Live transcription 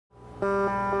Beep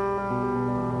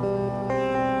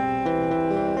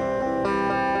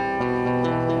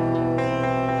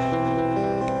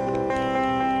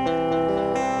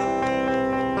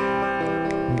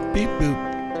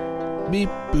boop. Beep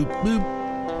boop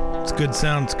boop. It's a good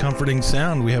sound. It's a comforting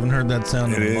sound. We haven't heard that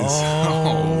sound in a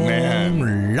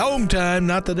long time.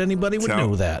 Not that anybody would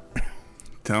know that.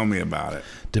 Tell me about it.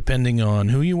 Depending on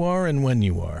who you are and when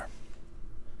you are.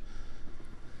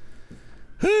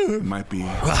 It might be.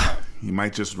 You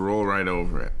might just roll right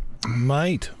over it.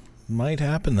 Might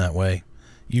happen that way.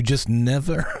 You just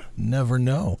never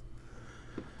know.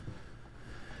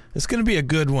 It's going to be a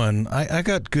good one. I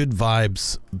got good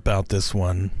vibes about this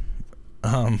one.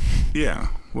 Yeah.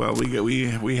 Well,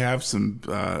 we have some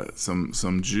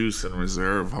juice in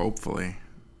reserve. Hopefully,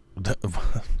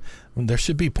 there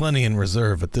should be plenty in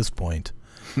reserve at this point.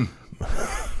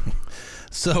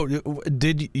 So,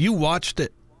 did you watched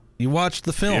it? You watched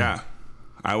the film? Yeah,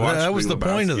 I watched. That was the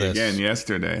point of this. Again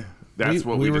yesterday. That's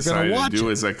what we decided to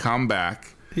do. As a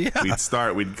comeback.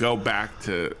 Yeah. We'd go back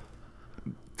to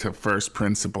first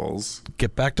principles.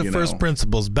 Get back to first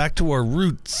principles. Back to our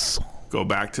roots. Go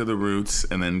back to the roots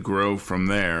and then grow from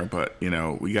there. But,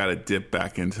 we got to dip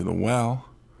back into the well.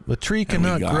 The tree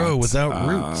cannot grow without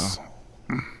roots.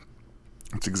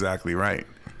 That's exactly right.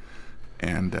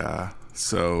 And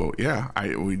so, yeah,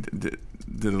 we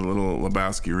did a little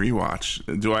Lebowski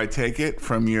rewatch. Do I take it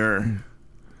from your...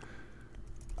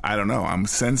 I don't know. I'm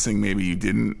sensing maybe you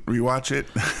didn't rewatch it.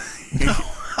 No,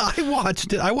 I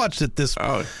watched it. I watched it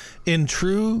in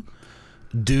true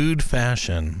dude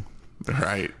fashion.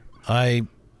 Right. I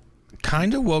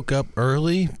kind of woke up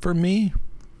early for me.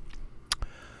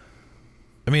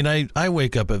 I mean, I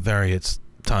wake up at various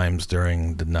times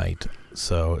during the night.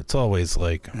 So it's always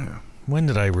like, when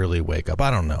did I really wake up?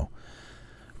 I don't know.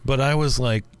 But I was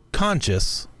like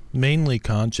mainly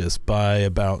conscious by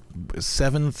about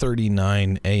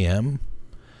 7:39 a.m.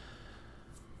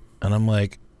 And I'm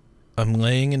like, I'm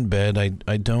laying in bed.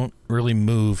 I don't really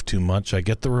move too much. I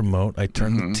get the remote. I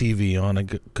turn the TV on.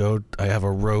 I have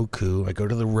a Roku. I go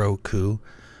to the Roku.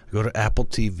 I go to Apple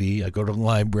TV. I go to the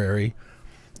library.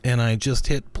 And I just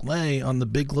hit play on The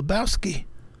Big Lebowski.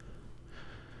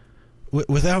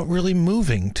 Without really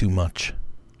moving too much.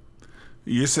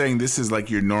 You're saying this is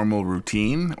like your normal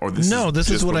routine? Or this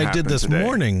is what I did this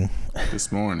morning.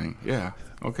 This morning. Yeah.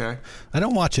 Okay. I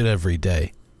don't watch it every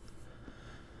day.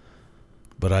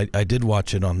 But I did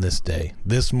watch it on this day,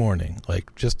 this morning,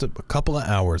 like just a couple of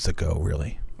hours ago,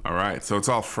 really. All right. So it's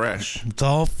all fresh. It's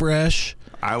all fresh.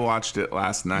 I watched it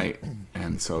last night,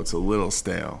 and so it's a little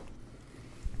stale.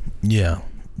 Yeah.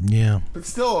 Yeah. But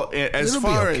still, as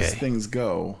far as things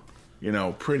go,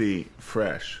 pretty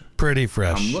fresh. Pretty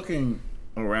fresh. I'm looking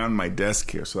around my desk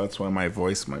here, so that's why my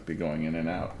voice might be going in and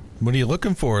out. What are you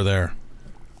looking for there?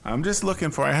 I'm just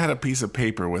looking for... I had a piece of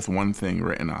paper with one thing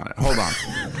written on it. Hold on.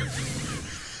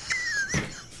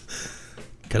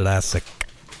 Classic.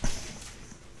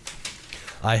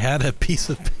 I had a piece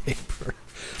of paper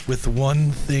with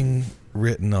one thing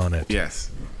written on it.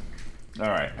 Yes. All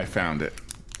right, I found it.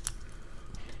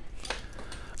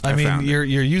 I mean, you're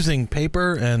using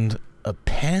paper and a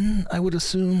pen, I would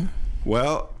assume?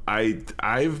 Well,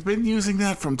 I've been using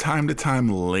that from time to time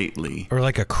lately. Or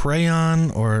like a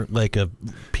crayon, or like a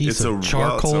piece of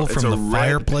charcoal from the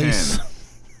fireplace. Pen.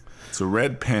 It's a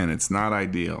red pen. It's not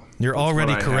ideal. You're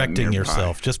already correcting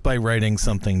yourself just by writing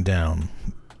something down.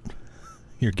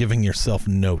 You're giving yourself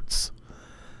notes.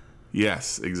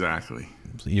 Yes, exactly.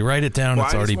 So you write it down,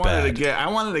 it's already bad.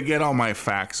 I wanted to get all my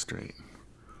facts straight.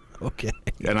 Okay.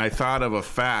 And I thought of a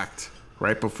fact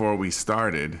right before we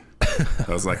started.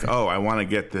 I was like, I want to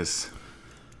get this.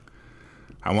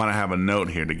 I want to have a note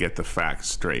here to get the facts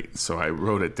straight. So I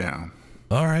wrote it down.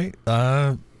 All right.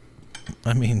 I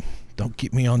mean, don't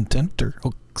keep me on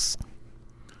tenterhooks.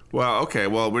 Well, okay.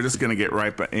 Well, we're just going to get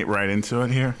right into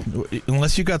it here.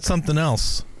 Unless you got something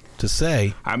else to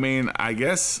say. I mean, I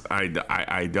guess I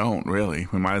don't really.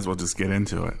 We might as well just get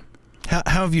into it. How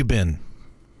have you been?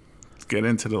 Let's get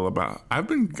into I've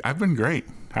been great.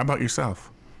 How about yourself?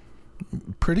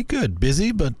 Pretty good.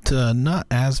 Busy, but not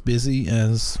as busy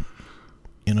as,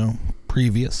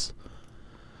 previous.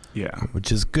 Yeah.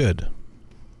 Which is good.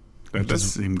 That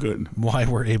does seem good. Why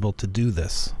we're able to do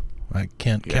this. I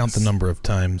can't count the number of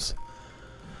times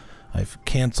I've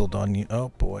canceled on you. Oh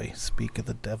boy, speak of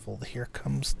the devil. Here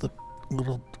comes the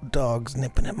little dogs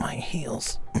nipping at my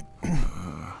heels.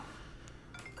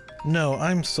 No,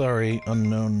 I'm sorry,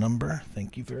 unknown number.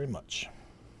 Thank you very much.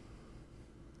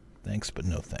 Thanks, but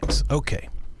no thanks. Okay.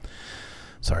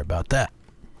 Sorry about that.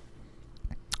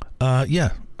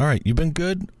 Yeah. All right. You've been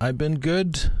good. I've been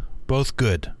good. Both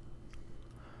good.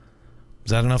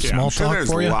 that enough small I'm sure talk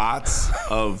there's for you? lots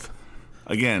of,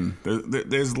 again,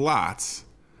 there's lots,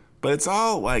 but it's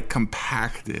all like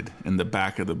compacted in the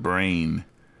back of the brain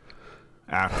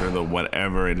after the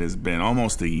whatever it has been.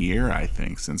 Almost a year, I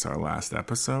think, since our last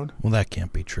episode. Well, that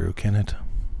can't be true, can it?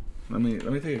 Let me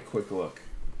take a quick look.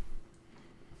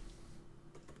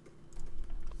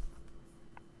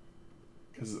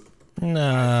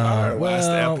 No. last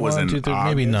ep was in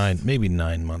August. maybe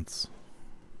 9 months.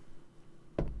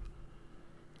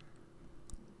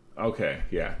 Okay,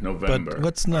 yeah, November. But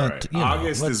let's not. All right. You know,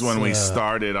 August is when we let's,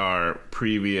 started our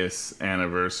previous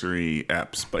anniversary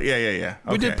eps. But yeah. Okay.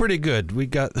 We did pretty good. We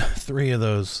got 3 of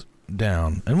those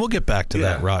down, and we'll get back to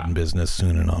that rotten business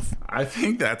soon enough. I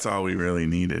think that's all we really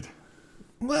needed.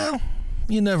 Well,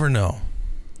 you never know.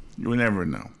 You never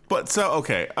know. But so,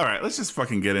 okay, all right, let's just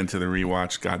fucking get into the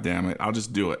rewatch, goddammit. I'll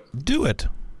just do it. Do it.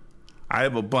 I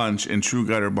have a bunch in true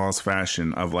Gutterballs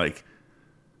fashion of, like,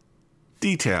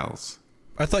 details.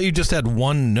 I thought you just had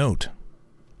one note.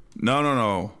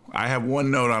 No. I have one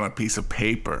note on a piece of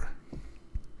paper.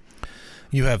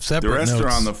 You have separate notes. The rest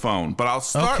are on the phone. But I'll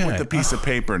start Okay. with the piece of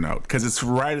paper note, because it's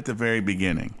right at the very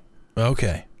beginning.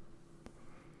 Okay.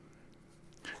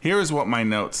 Here is what my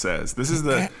note says. This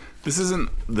isn't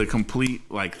the complete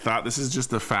like thought. This is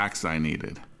just the facts I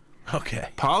needed. Okay.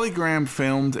 Polygram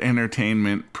Filmed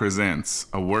Entertainment presents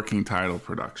a working title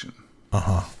production.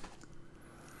 Uh-huh.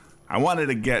 I wanted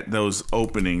to get those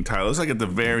opening titles like at the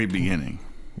very beginning.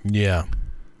 Yeah.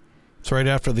 It's right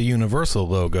after the Universal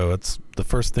logo. It's the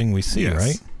first thing we see,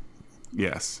 right?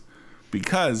 Yes.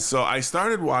 Because so I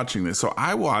started watching this. So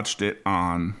I watched it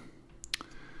on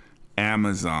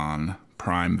Amazon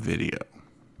Prime Video.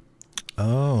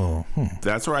 Oh.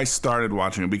 That's where I started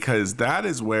watching it, because that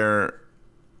is where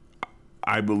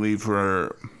I believe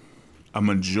for a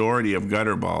majority of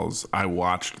Gutterballs, I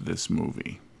watched this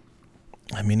movie.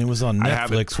 I mean, it was on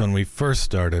Netflix when we first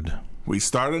started. We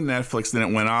started Netflix, then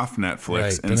it went off Netflix,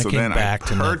 Right. and so then I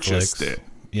purchased to Netflix. it.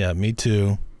 Yeah, me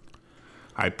too.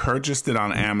 I purchased it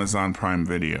on Amazon Prime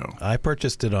Video. I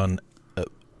purchased it on,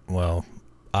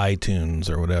 iTunes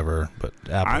or whatever, but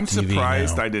Apple I'm TV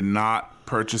surprised now. I did not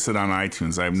purchase it on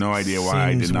iTunes. I have no idea why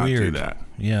I did not do that.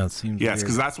 Yeah, it seems Yes, weird.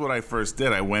 because that's what I first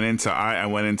did. I went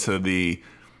into the,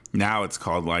 now it's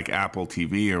called like Apple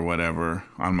TV or whatever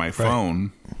on my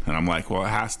phone, and I'm like, well, it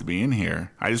has to be in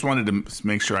here. I just wanted to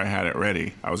make sure I had it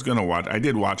ready. I was gonna watch. I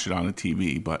did watch it on the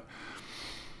TV, but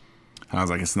and I was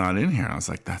like, it's not in here. I was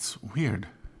like, that's weird.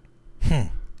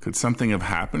 Could something have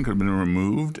happened? Could have been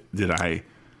removed?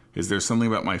 Is there something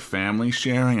about my family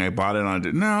sharing? I bought it on.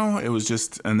 No, it was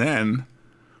just, and then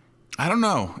I don't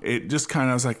know. It just kind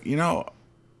of, I was like,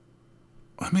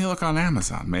 let me look on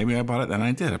Amazon. Maybe I bought it. Then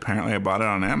I did. Apparently I bought it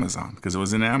on Amazon because it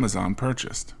was an Amazon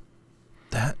purchased.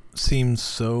 That seems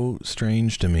so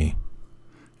strange to me.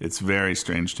 It's very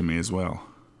strange to me as well.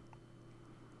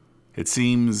 It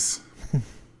seems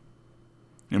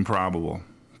improbable.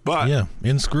 But Yeah,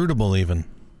 inscrutable even.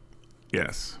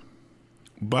 yes.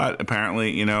 But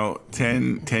apparently,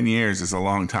 10 years is a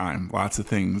long time. Lots of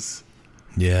things.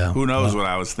 Yeah. Who knows what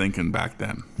I was thinking back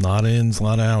then? Lot of ins,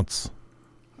 lot of outs.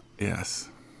 Yes.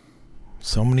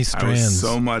 So many I strands. was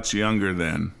so much younger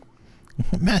then.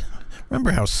 Man, remember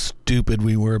how stupid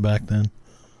we were back then?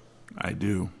 I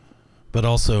do. But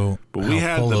also, But we how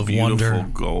had full the of beautiful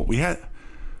wonder. gold. We had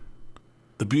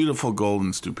the beautiful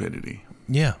golden stupidity.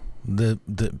 Yeah, the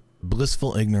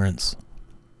blissful ignorance.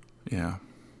 Yeah.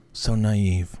 So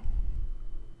naive.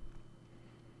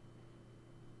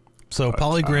 So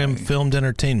Polygram Filmed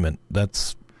Entertainment.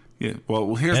 That's Yeah.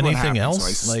 Well, here's what anything happened.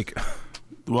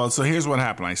 else? So here's what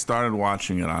happened. I started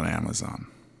watching it on Amazon.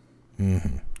 Now,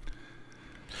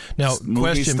 This movie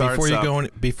question starts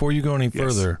before you go any Yes.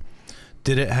 further,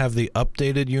 did it have the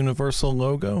updated Universal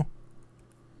logo?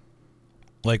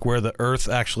 Like where the Earth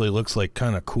actually looks like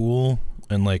kind of cool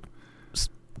and like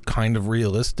kind of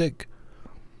realistic,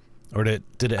 or did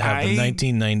it have the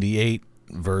 1998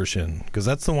 version? Because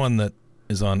that's the one that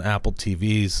is on Apple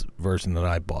TV's version that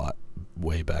I bought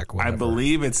way back when. I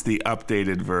believe it's the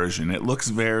updated version. It looks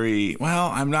very well.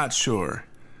 I'm not sure.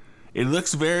 It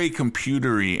looks very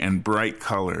computery and bright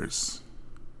colors.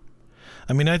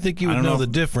 I mean, I think you would know the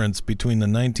difference between the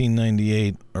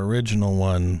 1998 original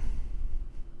one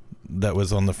that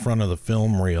was on the front of the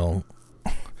film reel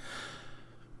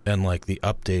and like the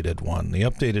updated one. The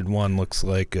updated one looks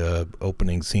like a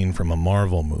opening scene from a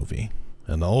Marvel movie,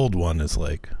 and the old one is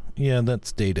like, yeah,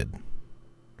 that's dated.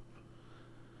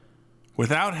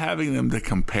 Without having them to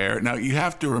compare, now you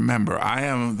have to remember, I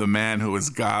am the man who was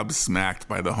gobsmacked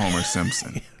by the Homer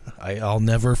Simpson. I'll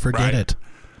never forget Right. it.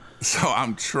 So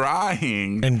I'm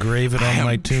trying. Engrave it on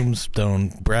my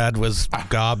tombstone. Brad was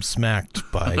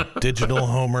gobsmacked by digital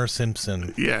Homer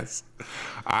Simpson. Yes.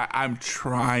 I'm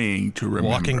trying to remember.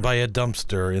 Walking by a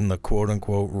dumpster in the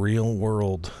quote-unquote real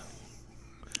world.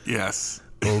 Yes.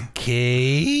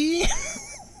 Okay.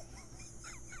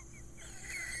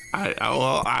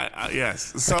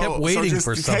 Yes. So I kept waiting just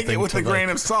for something. Take it with a grain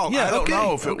of salt. Yeah, I don't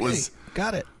know if it was.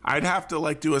 Got it. I'd have to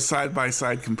like do a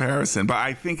side-by-side comparison, but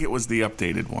I think it was the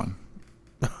updated one.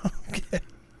 Okay.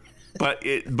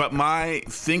 But my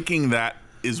thinking that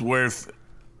is worth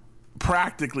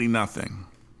practically nothing.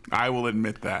 I will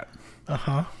admit that.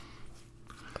 Uh-huh.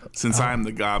 Since I'm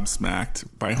the gobsmacked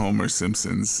by Homer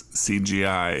Simpson's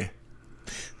CGI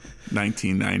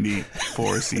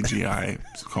 1994 CGI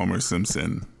Homer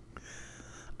Simpson.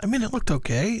 I mean, it looked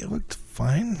okay. It looked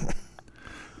fine.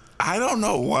 I don't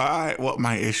know what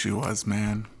my issue was,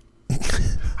 man.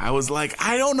 I was like,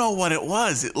 I don't know what it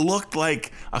was. It looked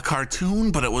like a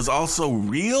cartoon, but it was also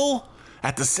real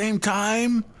at the same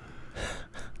time.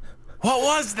 What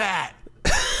was that?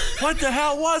 What the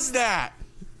hell was that?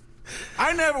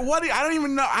 I don't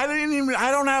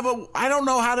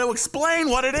know how to explain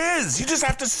what it is. You just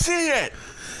have to see it.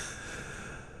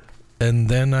 And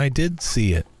then I did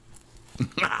see it.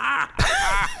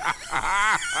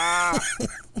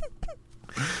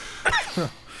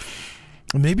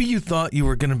 Maybe you thought you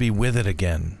were going to be with it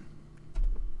again.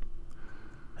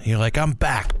 You're like, I'm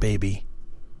back, baby.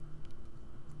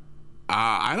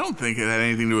 I don't think it had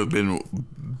anything to do with being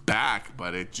back,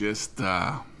 but it just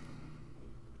it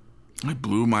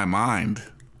blew my mind.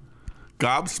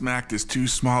 Gobsmacked is too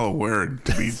small a word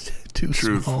to be too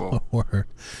truthful. Small a word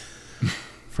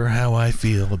for how I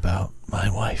feel about my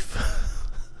wife.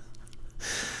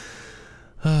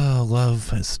 Oh,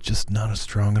 love is just not a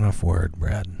strong enough word,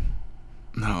 Brad.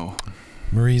 No.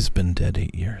 Marie's been dead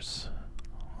 8 years.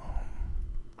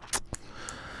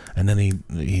 And then he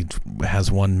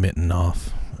has one mitten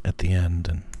off at the end,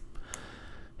 and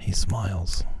he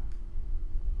smiles.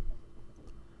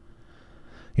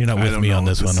 You're not with me on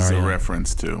this one, are you? This is a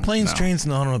reference to Planes, Trains,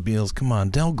 and Automobiles. Come on,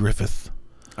 Del Griffith.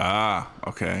 Ah,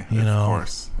 okay.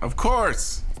 Of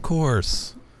course.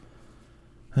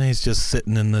 And he's just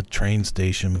sitting in the train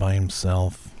station by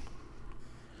himself.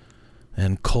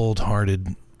 And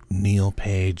cold-hearted Neil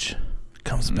Page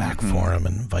comes back for him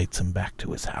and invites him back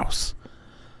to his house.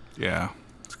 Yeah,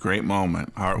 it's a great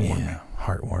moment. Heartwarming. Yeah,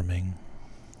 heartwarming.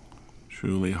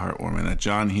 Truly heartwarming. That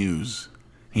John Hughes,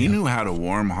 he knew how to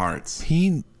warm hearts.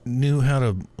 He knew how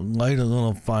to light a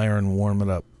little fire and warm it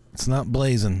up. It's not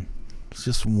blazing. It's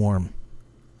just warm.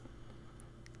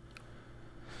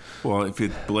 Well, if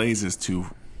it blazes too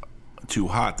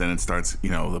hot, then it starts,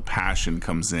 the passion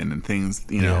comes in and things,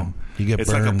 you get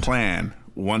it's burned. like a plan.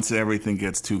 Once everything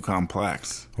gets too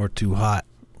complex. Or too hot.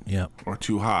 Yeah. Or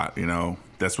too hot,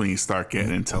 that's when you start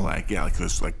getting into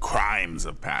there's like crimes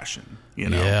of passion,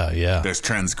 Yeah. There's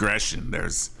transgression.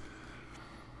 There's,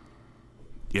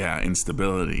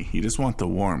 instability. You just want the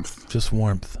warmth. Just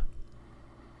warmth.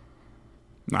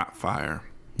 Not fire.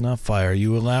 Not fire.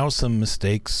 You allow some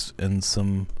mistakes and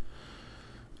some.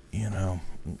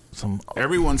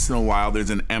 Every once in a while, there's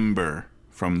an ember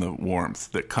from the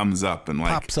warmth that comes up and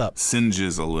pops up,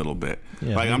 singes a little bit.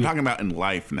 Yeah, I'm talking about in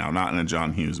life now, not in a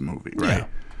John Hughes movie, right? Yeah,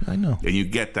 I know. And you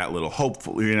get that little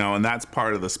hopeful, and that's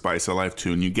part of the spice of life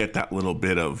too. And you get that little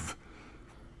bit of,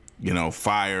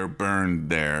 fire burned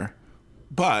there,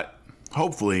 but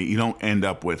hopefully you don't end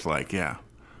up with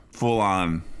full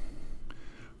on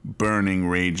burning,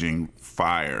 raging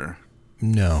fire.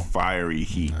 No. Fiery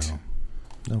heat.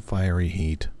 No fiery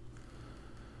heat.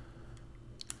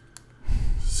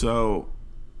 So,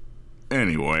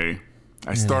 anyway,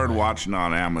 I started watching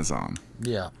on Amazon.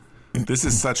 Yeah. This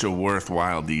is such a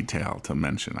worthwhile detail to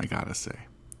mention, I gotta say.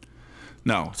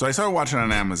 No, so I started watching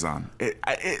on Amazon. It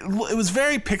was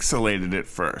very pixelated at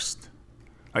first.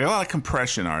 Like a lot of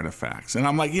compression artifacts. And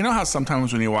I'm like, how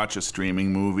sometimes when you watch a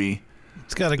streaming movie,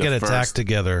 it's got to get its act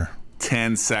together.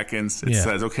 10 seconds, it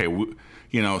says, okay,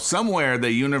 somewhere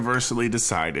they universally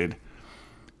decided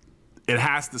it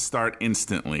has to start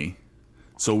instantly.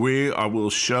 So will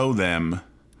show them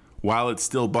while it's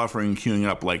still buffering and queuing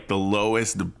up like the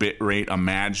lowest bit rate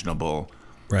imaginable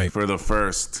for the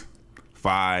first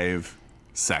 5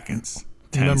 seconds,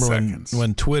 10 seconds.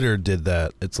 When Twitter did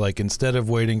that, it's like instead of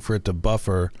waiting for it to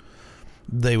buffer,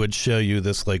 they would show you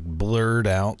this like blurred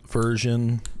out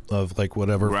version of like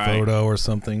whatever photo or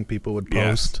something people would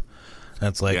post.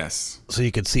 That's like, so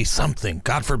you could see something.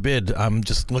 God forbid, I'm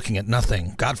just looking at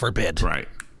nothing. God forbid. Right.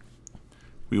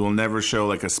 We will never show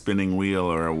like a spinning wheel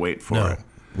or a wait for it.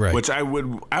 Right. Which I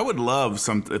would love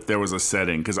if there was a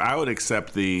setting, because I would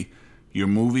accept your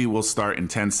movie will start in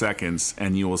 10 seconds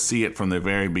and you will see it from the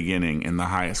very beginning in the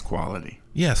highest quality.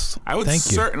 Yes. I would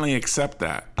certainly accept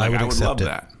that. Like, I would love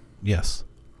that. Yes.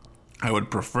 I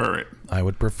would prefer it. I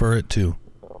would prefer it too.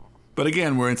 But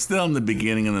again, we're still in the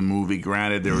beginning of the movie.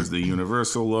 Granted, there was the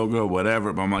Universal logo,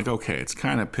 whatever, but I'm like, okay, it's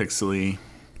kind of pixely.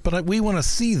 But we want to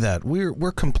see that. We're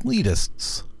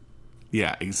completists.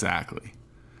 Yeah, exactly.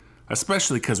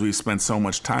 Especially because we've spent so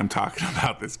much time talking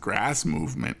about this grass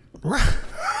movement. Right.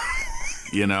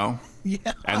 You know?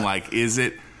 Yeah. And like, is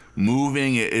it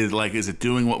moving? Is it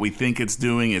doing what we think it's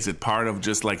doing? Is it part of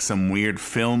just like some weird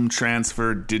film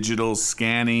transfer, digital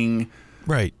scanning?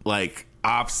 Right. Like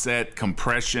offset,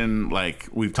 compression, like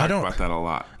we've talked about that a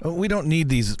lot. We don't need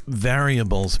these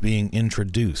variables being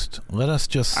introduced. Let us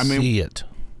just see it.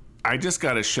 I just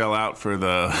got to shell out for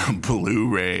the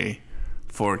Blu-ray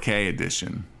 4K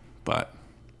edition, but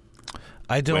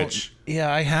I don't.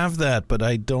 Yeah, I have that, but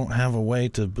I don't have a way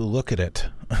to look at it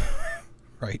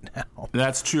right now.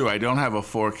 That's true. I don't have a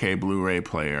 4K Blu-ray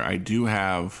player. I do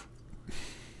have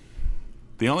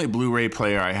the only Blu-ray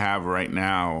player I have right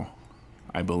now,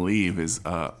 I believe, is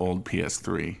old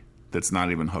PS3 that's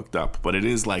not even hooked up, but it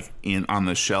is like on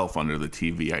the shelf under the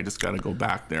TV. I just got to go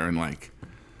back there and like,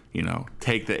 you know,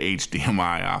 take the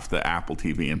HDMI off the Apple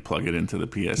TV and plug it into the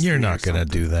PS3. You're not going to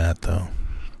do that, though.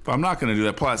 But I'm not going to do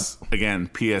that. Plus, again,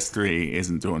 PS3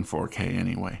 isn't doing 4K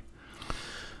anyway.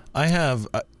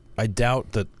 I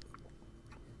doubt that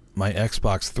my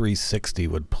Xbox 360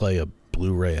 would play a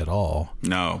Blu-ray at all.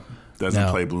 No, doesn't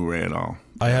play Blu-ray at all.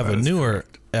 I have a newer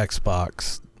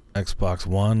Xbox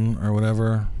One or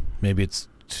whatever. Maybe it's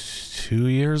 2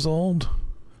 years old.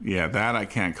 Yeah, that I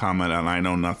can't comment on. I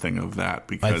know nothing of that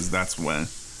because that's when I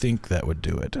think that would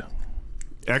do it.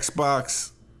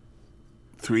 Xbox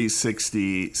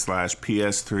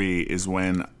 360/PS3 is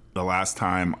when the last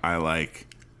time I like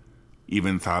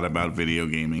even thought about video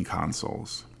gaming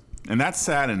consoles. And that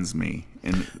saddens me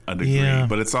in a degree,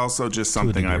 but it's also just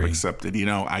something I've accepted. You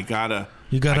know, I can't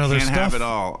have it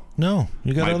all. No,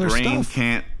 you got other stuff. My brain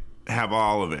can't have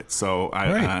all of it. So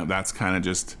that's kind of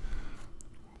just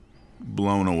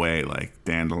blown away like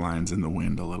dandelions in the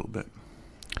wind a little bit.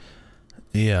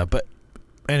 Yeah, but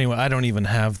anyway, I don't even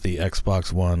have the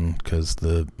Xbox One because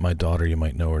my daughter, you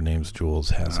might know her name's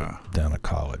Jules, has it down at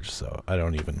college. So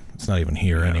it's not even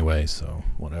here anyway, so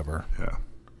whatever. Yeah.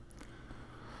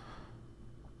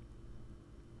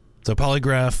 So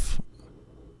Polygram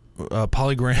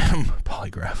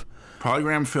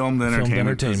Filmed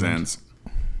Entertainment presents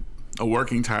a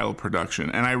working title production.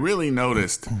 And I really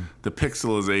noticed the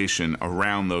pixelization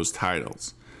around those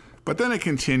titles. But then it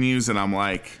continues and I'm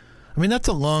like, I mean, that's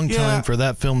a long time for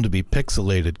that film to be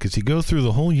pixelated because you go through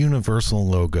the whole Universal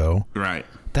logo. Right.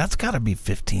 That's got to be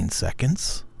 15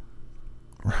 seconds.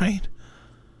 Right?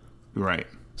 Right.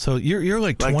 So you're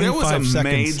like 25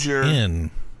 seconds in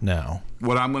now.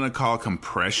 What I'm going to call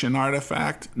compression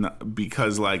artifact,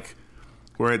 because like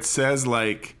where it says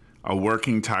like a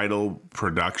working title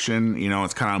production, you know,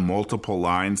 it's kind of multiple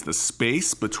lines. The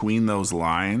space between those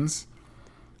lines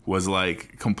was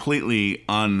like completely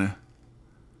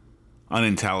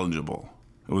unintelligible.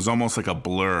 It was almost like a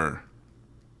blur.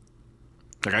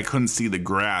 Like I couldn't see the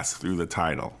grass through the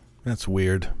title. That's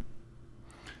weird.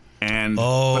 And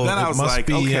but then I was like,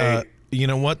 okay, you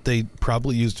know what? They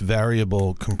probably used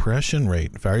variable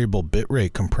bit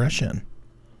rate compression.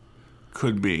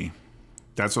 Could be.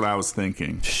 That's what I was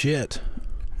thinking. Shit.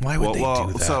 Why would they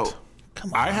do that? So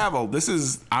come on.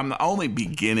 I'm only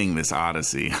beginning this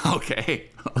odyssey, okay?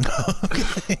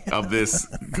 Of this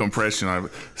compression.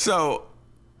 So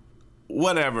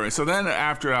whatever. So then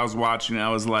after I was watching, I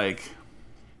was like,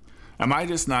 am I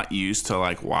just not used to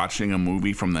like watching a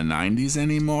movie from the 90s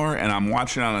anymore? And I'm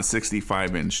watching on a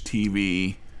 65-inch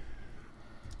TV.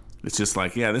 It's just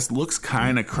like, yeah, this looks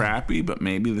kind of crappy, but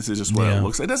maybe this is just what it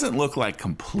looks. It doesn't look like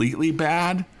completely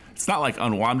bad. It's not like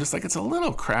I'm just like, it's a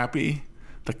little crappy.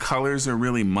 The colors are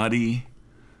really muddy.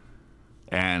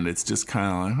 And it's just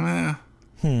kind of like,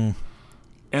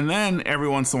 And then every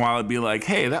once in a while it'd be like,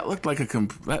 hey, that looks like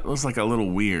a little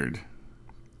weird.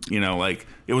 You know, like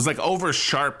it was like over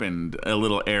sharpened a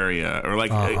little area, or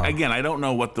like again, I don't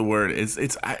know what the word is.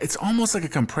 It's almost like a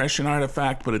compression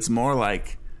artifact, but it's more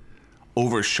like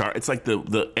over sharp. It's like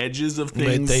the edges of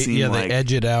things. They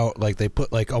edge it out. Like they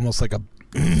put like almost like a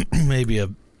maybe a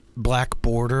black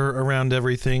border around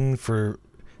everything for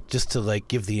just to like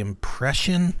give the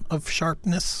impression of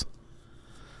sharpness.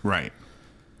 Right.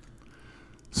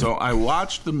 So I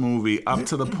watched the movie up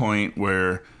to the point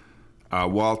where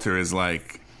Walter is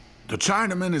like, the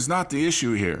Chinaman is not the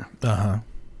issue here.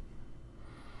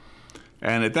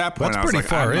 And at that point, That's I was pretty like,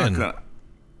 far I'm in. not gonna.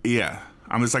 Yeah,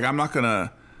 I'm just like, I'm not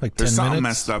gonna. Like there's 10 something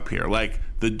minutes? messed up here. Like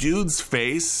the dude's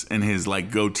face and his like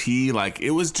goatee, like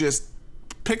it was just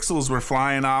pixels were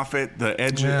flying off it. The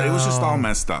edge, it was just all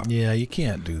messed up. Yeah, you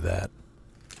can't do that.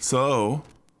 So,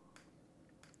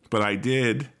 but I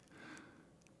did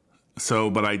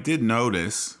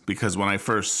notice, because when I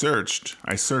first searched,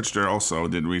 I searched her also,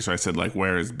 did research. I said, like,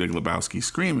 where is Big Lebowski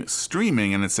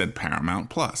streaming? And it said Paramount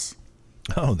Plus.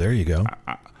 Oh, there you go.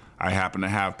 I happen to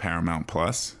have Paramount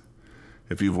Plus.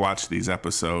 If you've watched these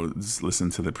episodes, listen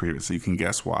to the previous, so you can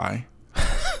guess why.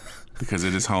 Because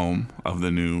it is home of the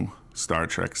new Star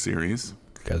Trek series.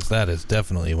 Because that is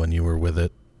definitely when you were with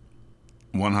it.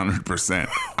 100%.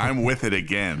 I'm with it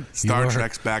again. Star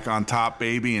Trek's back on top,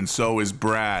 baby, and so is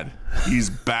Brad. He's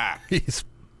back. He's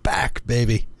back,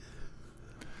 baby.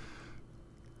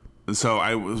 So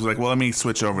I was like, well, let me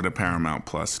switch over to Paramount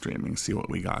Plus streaming, see what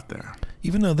we got there.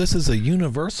 Even though this is a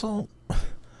universal,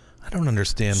 I don't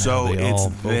understand So how they it's all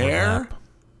there. overlap.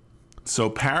 So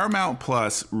Paramount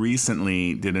Plus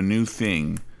recently did a new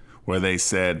thing where they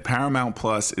said Paramount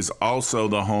Plus is also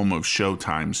the home of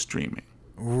Showtime streaming.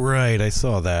 Right, I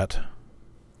saw that.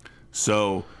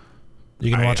 So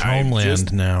You can watch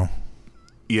Homeland now.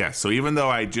 Yeah, so even though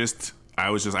I just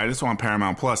want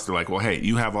Paramount Plus, they're like, well, hey,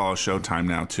 you have all of Showtime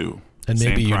now too. And Same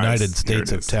maybe price. United Here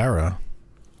States it of is. Tara.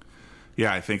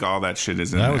 Yeah, I think all that shit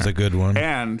is in That there. was a good one.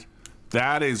 And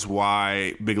that is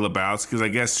why Big Lebowski, because I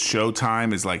guess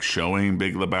Showtime is like showing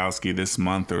Big Lebowski this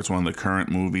month, or it's one of the current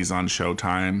movies on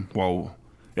Showtime. Well,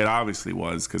 it obviously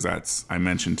was, because I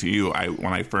mentioned to you,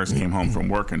 when I first came home from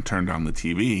work and turned on the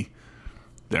TV,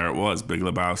 there it was, Big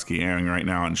Lebowski airing right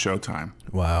now on Showtime.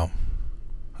 Wow.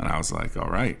 And I was like, all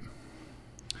right.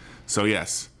 So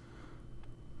yes,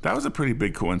 that was a pretty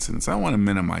big coincidence. I don't want to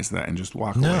minimize that and just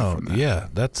walk away No, from that. yeah,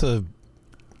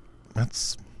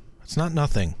 it's not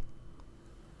nothing.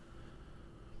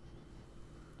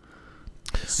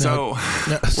 So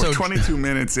so- we're 22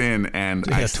 minutes in, and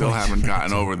Yeah, I still 22 haven't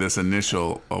gotten minutes in. over this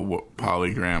initial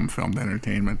polygram filmed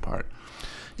entertainment part.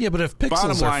 Yeah, but if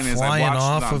Bottom pixels line are is I flying watched it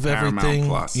off on of Paramount everything,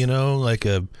 Plus. you know, like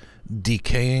a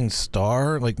decaying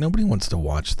star, like nobody wants to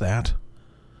watch that.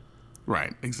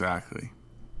 Right, exactly.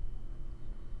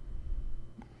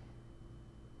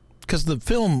 Because the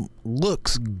film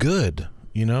looks good,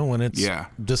 you know, when it's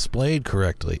displayed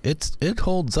correctly. It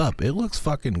holds up. It looks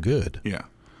fucking good. Yeah.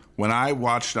 When I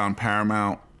watched on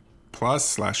Paramount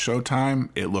Plus / Showtime,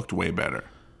 it looked way better.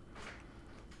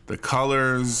 The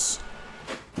colors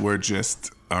were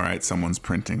just, all right, someone's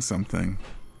printing something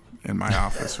in my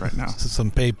office right now.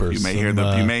 Some papers. You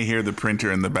may hear the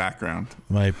printer in the background.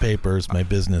 My papers, my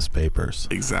business papers.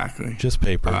 Exactly. Just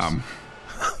papers.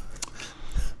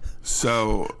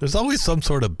 So there's always some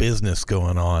sort of business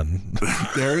going on.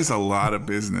 there is a lot of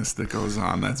business that goes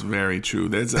on. That's very true.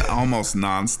 There's an almost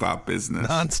nonstop business.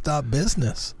 Non-stop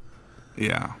business.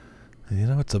 Yeah. You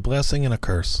know, it's a blessing and a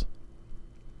curse.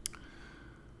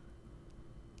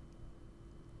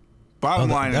 Bottom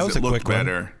line that is was it a looked quick one.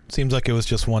 better. Seems like it was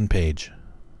just one page.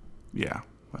 Yeah.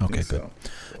 I Okay, think good. so.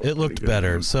 It looked good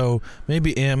better. one. So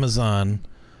maybe Amazon,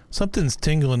 something's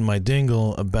tingling my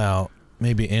dingle about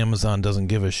maybe Amazon doesn't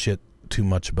give a shit too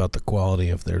much about the quality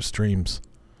of their streams.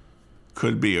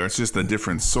 Could be, or it's just a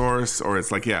different source, or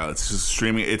it's like, yeah, it's just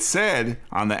streaming. It said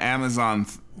on the Amazon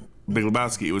Big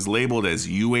Lebowski, it was labeled as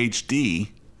UHD.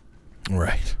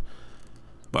 Right.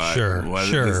 But Sure.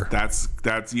 that's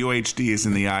UHD is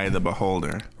in the eye of the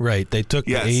beholder. Right. They took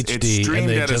Yes, the it's HD streamed and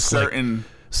they at a just certain.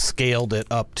 scaled it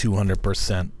up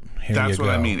 200%. Here That's you what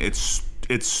go. I mean. It's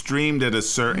streamed at a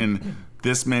certain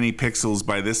this many pixels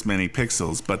by this many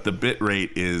pixels, but the bit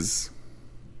rate is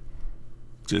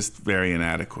just very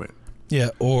inadequate.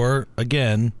 Yeah, or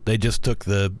again, they just took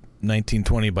the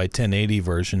 1920 by 1080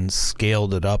 version,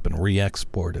 scaled it up, and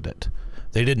re-exported it.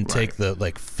 They didn't take the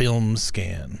like film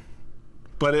scan.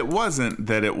 But it wasn't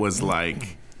that it was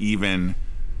like even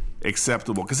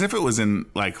acceptable, because if it was in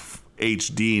like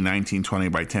HD 1920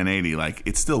 by 1080, like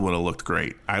it still would have looked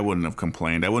great. I wouldn't have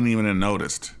complained. I wouldn't even have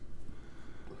noticed.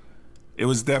 It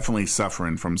was definitely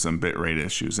suffering from some bitrate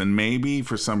issues, and maybe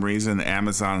for some reason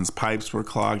Amazon's pipes were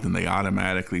clogged and they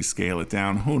automatically scale it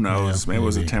down. Who knows? Yeah, maybe it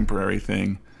was a maybe. temporary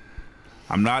thing.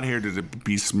 I'm not here to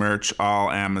besmirch all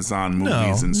Amazon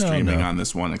movies and streaming no. on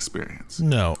this one experience.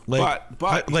 No,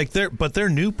 But their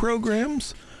new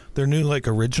programs, their new like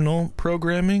original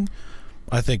programming,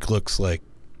 I think looks like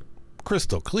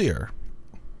crystal clear.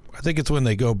 I think it's when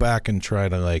they go back and try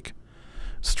to like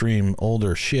stream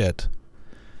older shit.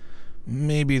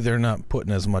 Maybe they're not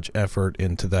putting as much effort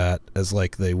into that as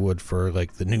like they would for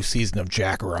like the new season of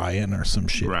Jack Ryan or some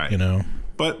shit, Right. you know?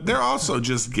 But they're also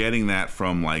just getting that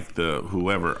from like the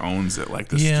whoever owns it, like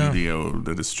the studio,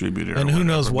 the distributor, and who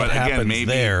knows what happens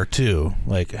there too.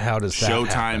 Like, how does that Showtime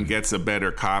happen? gets a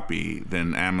better copy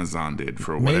than Amazon did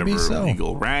for whatever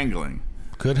legal wrangling.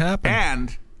 Could happen,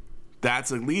 and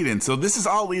that's a lead-in. So this is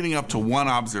all leading up to one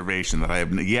observation that I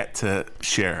have yet to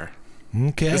share.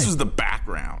 Okay, this was the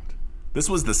background. This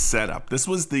was the setup. This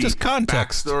was the just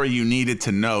context backstory you needed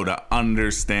to know to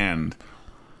understand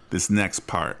this next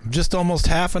part. Just almost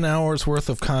half an hour's worth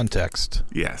of context.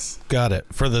 Yes. Got it.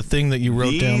 For the thing that you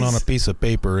wrote down on a piece of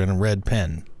paper in a red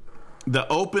pen. The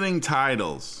opening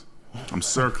titles, I'm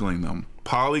circling them.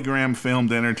 Polygram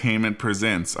Filmed Entertainment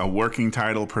presents a working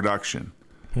title production.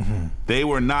 Mm-hmm. They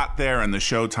were not there in the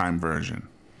Showtime version.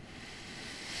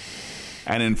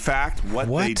 And in fact, what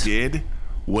they did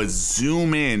was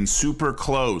zoom in super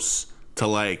close to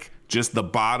like just the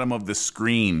bottom of the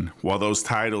screen while those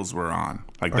titles were on.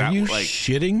 Like, are you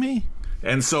shitting me?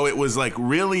 And so it was like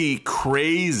really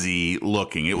crazy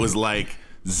looking. It was like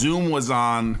zoom was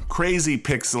on, crazy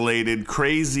pixelated,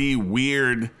 crazy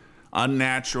weird,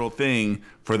 unnatural thing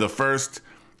for the first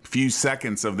few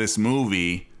seconds of this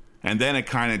movie, and then it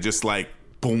kind of just like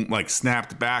boom, like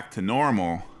snapped back to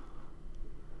normal.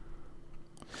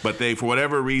 But they, for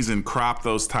whatever reason, cropped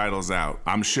those titles out.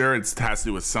 I'm sure it has to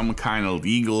do with some kind of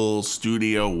legal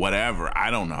studio, whatever.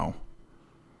 I don't know.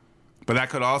 But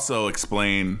that could also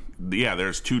explain,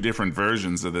 there's two different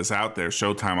versions of this out there.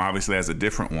 Showtime obviously has a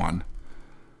different one.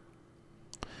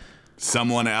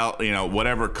 Someone else,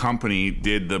 whatever company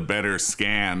did the better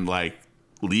scan, like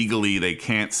legally they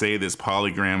can't say this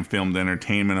Polygram Filmed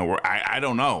Entertainment, or I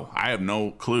don't know. I have no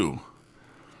clue.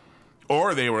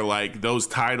 Or they were like, those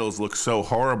titles look so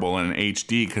horrible in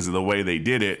HD because of the way they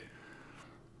did it.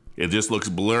 It just looks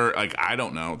blurred. Like, I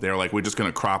don't know. They're like, we're just going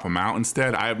to crop them out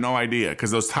instead. I have no idea, because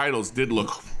those titles did look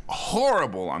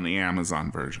horrible on the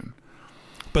Amazon version.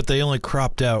 But they only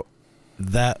cropped out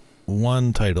that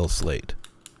one title slate.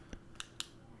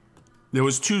 There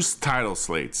was two title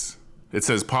slates. It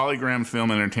says Polygram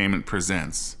Film Entertainment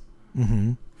presents.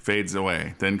 Mm-hmm. Fades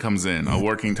away. Then comes in. A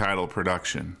working title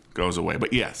production. Goes away.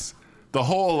 But yes. The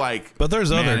whole like, but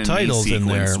there's other titles in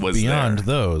there beyond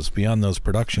there. beyond those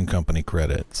production company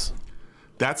credits.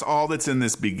 That's all that's in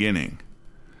this beginning.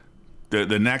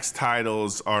 The next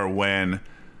titles are when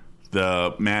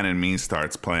the Man in Me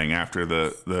starts playing after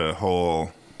the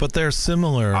whole. But they're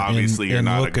similar. Obviously, you're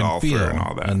not a golfer and feel and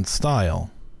all that, and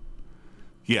style.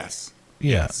 Yes.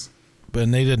 Yes. But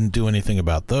they didn't do anything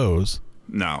about those.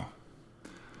 No.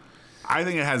 I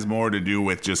think it has more to do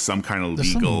with just some kind of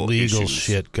There's legal issues.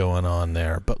 Shit going on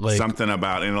there, but like something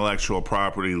about intellectual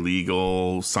property,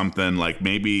 legal, something like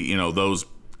maybe those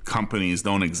companies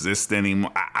don't exist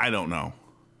anymore. I don't know.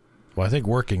 Well, I think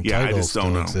working titles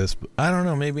still exist. But I don't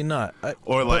know, maybe not.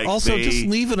 Or like, but also just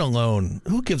leave it alone.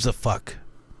 Who gives a fuck?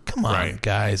 Come on,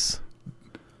 guys.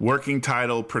 Working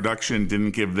title production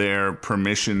didn't give their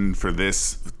permission for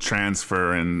this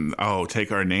transfer, and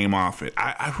take our name off it.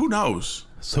 Who knows?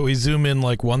 So we zoom in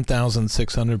like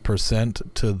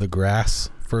 1,600% to the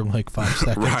grass for like 5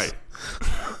 seconds.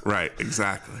 Right,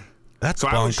 exactly. That's so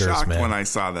bonkers, I was shocked man. when I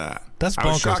saw that. That's bonkers. I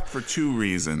was shocked for two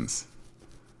reasons.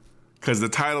 Because the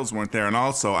titles weren't there, and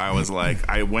also I was like,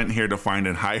 I went here to find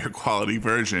a higher quality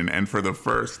version, and for the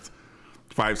first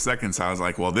 5 seconds, I was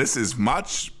like, well, this is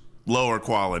much lower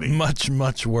quality. Much,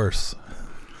 much worse.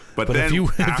 But then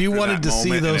if you wanted to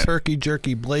see those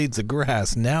herky-jerky blades of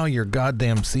grass, now you're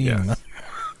goddamn seeing them.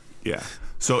 Yeah.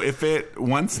 So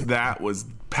once that was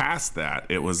past that,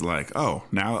 it was like,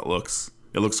 now it looks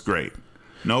great.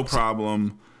 No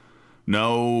problem.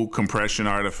 No compression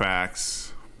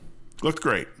artifacts. Looked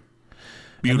great.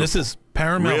 Beautiful. And this is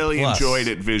Paramount Really Plus. Enjoyed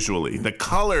it visually. The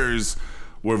colors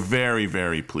were very,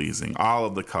 very pleasing. All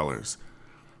of the colors.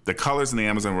 The colors in the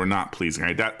Amazon were not pleasing.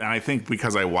 And I think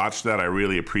because I watched that, I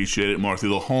really appreciated it more. Through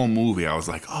the whole movie, I was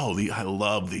like, I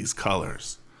love these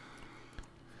colors.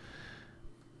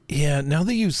 Yeah, now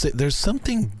that you say, there's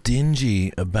something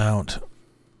dingy about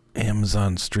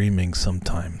Amazon streaming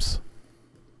sometimes.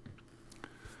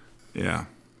 Yeah.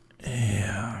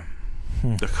 Yeah.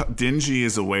 Dingy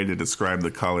is a way to describe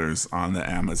the colors on the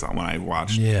Amazon when I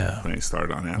watched when I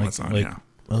started on Amazon. Like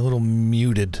a little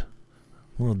muted,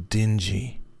 a little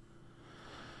dingy.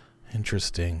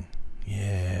 Interesting.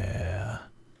 Yeah.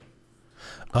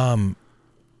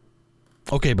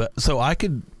 Okay, but so I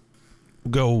could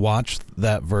go watch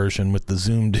that version with the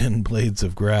zoomed in blades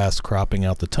of grass cropping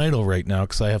out the title right now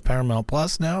because I have Paramount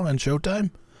Plus now and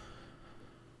Showtime.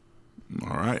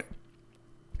 All right.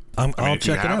 I'll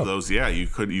check it out. Those, you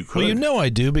could. Well, I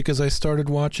do because I started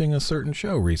watching a certain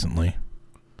show recently,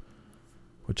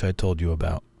 which I told you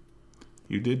about.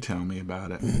 You did tell me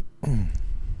about it.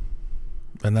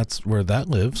 And that's where that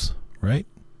lives, right?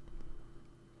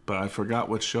 But I forgot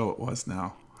what show it was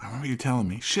now. I remember you telling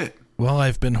me. Shit. Well,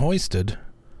 I've been hoisted.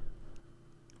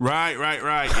 Right.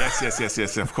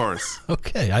 Yes, of course.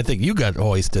 Okay, I think you got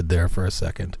hoisted there for a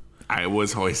second. I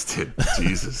was hoisted.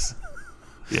 Jesus.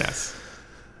 Yes.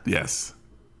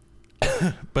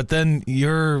 But then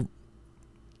you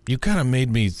kind of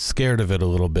made me scared of it a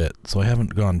little bit, so I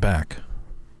haven't gone back.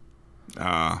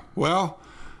 Well,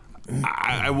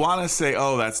 I want to say,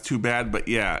 oh, that's too bad, but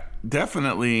yeah,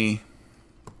 definitely.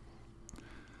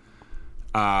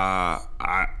 I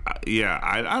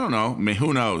don't know.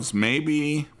 Who knows?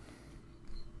 Maybe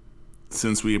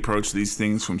since we approach these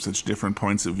things from such different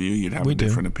points of view, you'd have a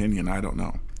different opinion. I don't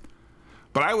know.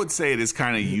 But I would say it is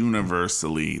kind of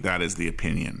universally that is the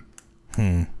opinion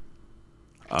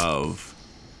of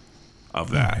that.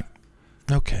 Right.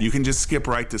 Okay. You can just skip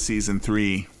right to season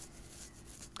 3.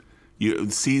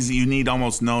 You need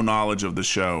almost no knowledge of the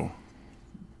show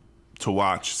to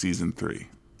watch season 3.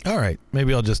 All right.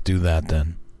 Maybe I'll just do that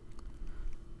then.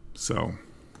 So,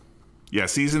 yeah,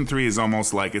 season 3 is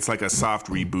almost like it's like a soft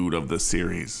reboot of the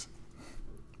series,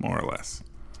 more or less.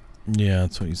 Yeah,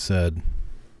 that's what you said.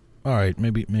 All right,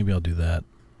 maybe I'll do that.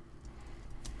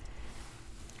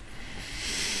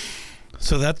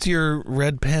 So that's your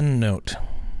red pen note.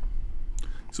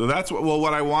 So that's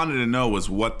what I wanted to know was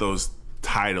what those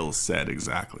titles said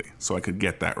exactly, so I could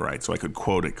get that right, so I could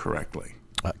quote it correctly.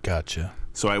 Gotcha.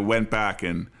 So I went back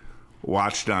and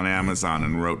watched on Amazon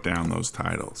and wrote down those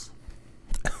titles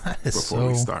before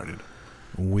we started.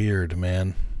 Weird,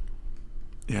 man.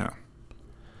 Yeah.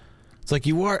 It's like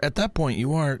you are, at that point,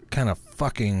 you are kind of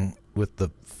fucking with the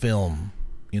film,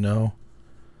 you know?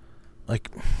 Like,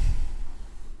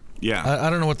 yeah. I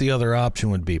don't know what the other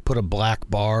option would be. Put a black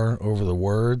bar over the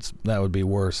words? That would be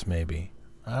worse, maybe.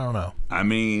 I don't know. I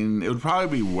mean, it would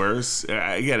probably be worse.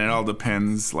 Again, it all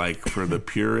depends. Like, for the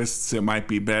purists, it might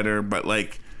be better. But,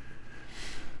 like,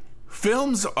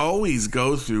 films always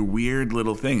go through weird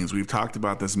little things. We've talked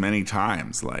about this many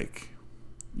times. Like,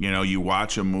 you know, you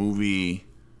watch a movie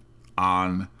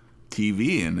on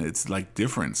TV and it's like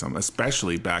different,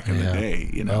 especially back in the day,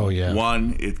 you know. Oh, yeah.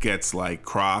 One, it gets like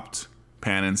cropped,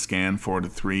 pan and scan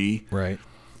 4:3. Right.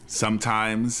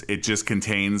 Sometimes it just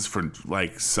contains, for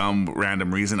like some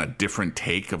random reason, a different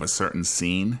take of a certain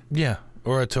scene. Yeah,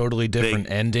 or a totally different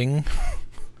ending.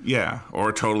 Yeah, or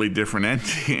a totally different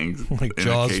ending. Like in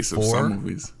Jaws the case 4? of some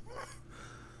movies.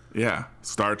 Yeah,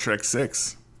 Star Trek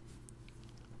 6.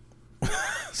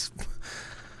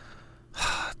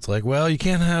 It's like, well, you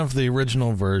can't have the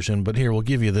original version, but here, we'll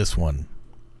give you this one.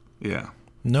 Yeah.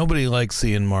 Nobody likes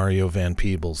seeing Mario Van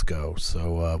Peebles go,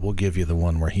 so we'll give you the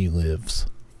one where he lives.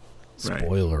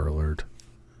 Spoiler alert.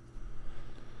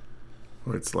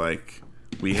 Where it's like,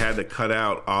 we had to cut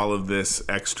out all of this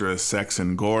extra sex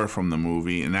and gore from the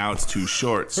movie, and now it's too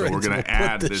short, so Right, we're going so to we'll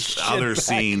put add this this shit other back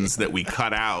scenes that we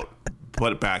cut out,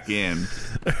 put it back in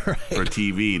for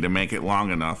TV to make it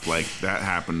long enough. Like, that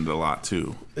happened a lot,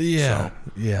 too. Yeah,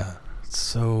 yeah. It's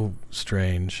so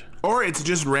strange. Or it's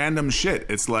just random shit.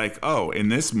 It's like, oh, in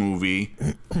this movie,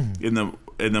 in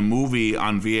the movie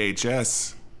on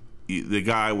VHS, the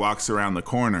guy walks around the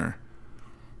corner,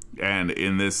 and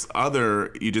in this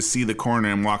other, you just see the corner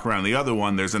and walk around. The other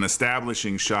one, there's an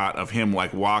establishing shot of him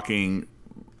like walking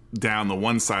down the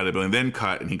one side of the building, then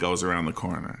cut, and he goes around the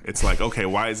corner. It's like, okay,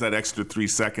 why is that extra 3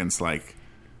 seconds like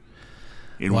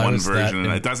in one version?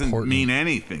 And it doesn't mean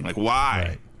anything. Like, why?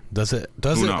 Right. Does it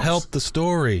help the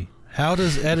story? How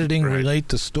does editing relate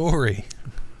to story?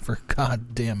 For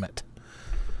God damn it.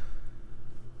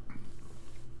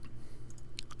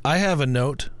 I have a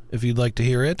note, if you'd like to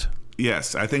hear it.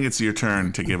 Yes, I think it's your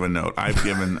turn to give a note. I've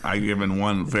given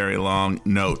one very long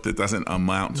note that doesn't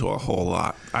amount to a whole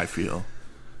lot, I feel.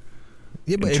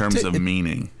 Yeah, but in terms of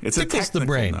meaning. It's a technical the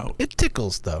brain. note. It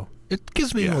tickles, though. It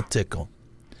gives me a little tickle.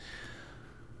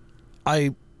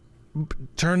 I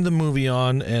turned the movie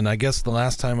on, and I guess the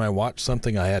last time I watched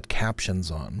something, I had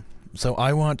captions on. So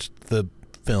I watched the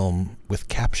film with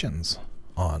captions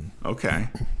on. Okay.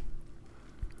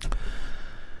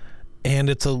 And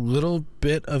it's a little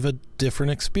bit of a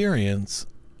different experience.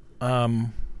 I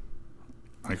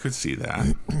could see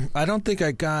that. I don't think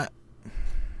I got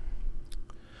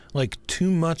like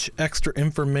too much extra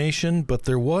information, but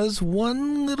there was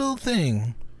one little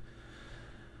thing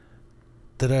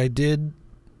that I did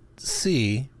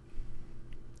see,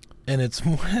 and it's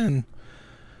when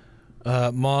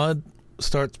Maud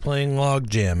starts playing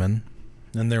log jamming,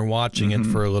 and they're watching it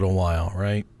for a little while,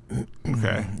 right?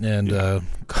 Okay. And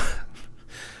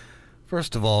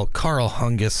first of all, Carl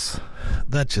Hungus,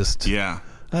 that just, yeah,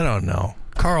 I don't know.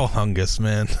 Carl Hungus,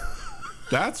 man.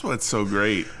 That's what's so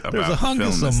great about There's a the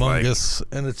Hungus film. among us,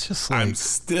 and it's just like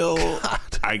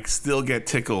I still get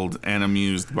tickled and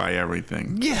amused by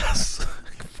everything. yes,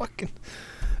 fucking.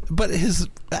 But his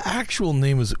actual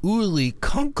name is Uli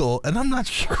Kunkel, and I'm not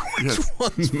sure which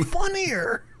one's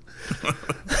funnier.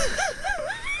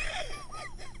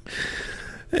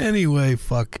 Anyway,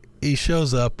 fuck. He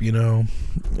shows up, you know.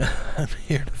 I'm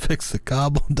here to fix the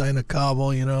Cobble, Dinah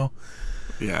Cobble, you know.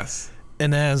 Yes.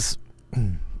 And as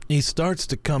he starts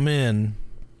to come in,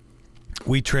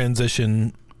 we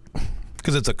transition,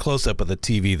 because it's a close-up of the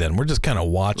TV then. We're just kind of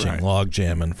watching, log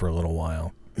jamming for a little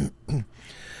while. And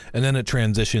then it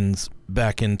transitions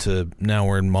back into, now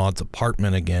we're in Maud's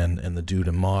apartment again, and the dude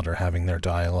and Maud are having their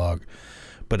dialogue.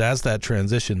 But as that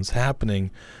transition's happening,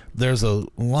 there's a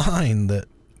line that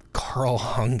Carl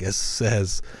Hungus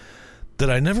says that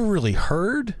I never really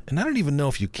heard, and I don't even know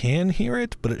if you can hear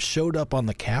it, but it showed up on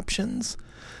the captions.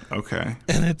 Okay.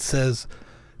 And it says,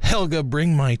 Helga,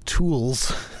 bring my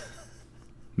tools.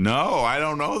 No, I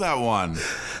don't know that one.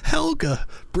 Helga,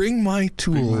 bring my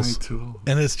tools. Bring my tool.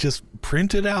 And it's just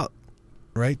printed out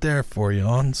right there for you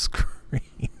on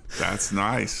screen. That's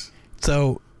nice.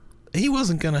 So he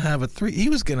wasn't going to have a three. He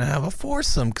was going to have a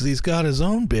foursome because he's got his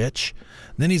own bitch.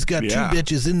 Then he's got two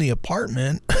bitches in the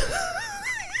apartment.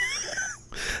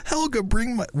 Helga,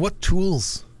 bring my... What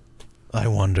tools? I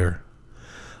wonder.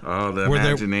 Oh, the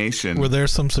imagination. Were there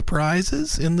some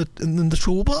surprises in the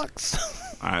toolbox?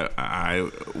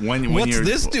 When What's you're,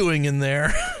 this doing in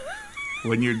there?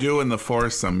 When you're doing the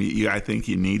foursome, I think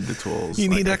you need the tools. You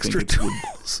need extra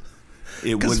tools.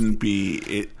 It wouldn't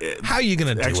be. How are you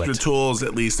going to do extra it? tools?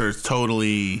 At least are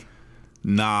totally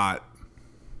not.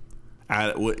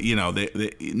 You know,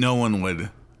 no one would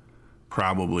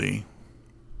probably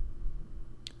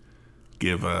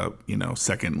give a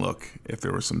second look if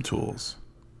there were some tools.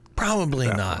 Probably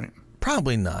not. Point.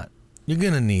 Probably not. You're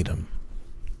going to need them.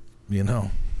 You know,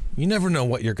 you never know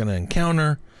what you're going to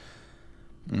encounter.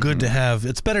 Good to have.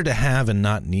 It's better to have and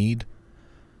not need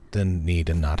than need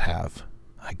and not have,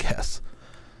 I guess.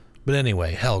 But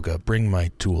anyway, Helga, bring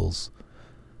my tools.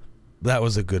 That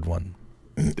was a good one.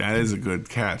 That is a good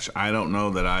catch. I don't know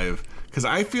that because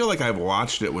I feel like I've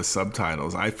watched it with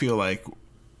subtitles. I feel like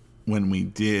when we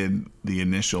did the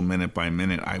initial minute by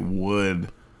minute, I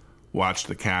would watch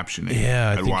the captioning.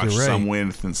 Yeah, I'd watch some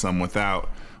with and some without.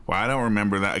 Well, I don't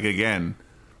remember that. Like, again,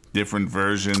 different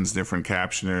versions, different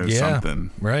captioners,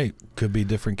 something. Right. Could be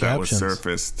different captions. That was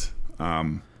surfaced.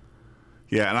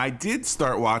 Yeah, and I did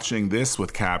start watching this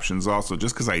with captions also,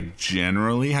 just because I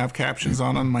generally have captions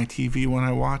on my TV when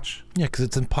I watch. Yeah, because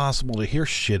it's impossible to hear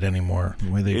shit anymore. The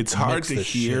way it's hard to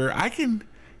hear. Shit. I can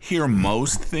hear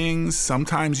most things.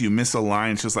 Sometimes you miss a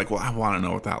line. It's just like, well, I want to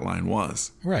know what that line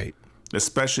was. Right.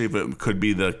 Especially if it could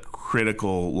be the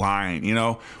critical line,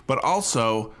 But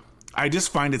also, I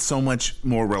just find it so much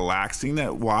more relaxing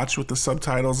to watch with the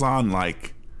subtitles on.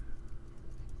 Like,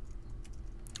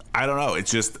 I don't know. It's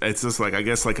just like, I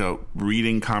guess, like a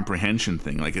reading comprehension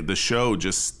thing. Like, the show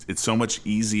it's so much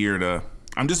easier to...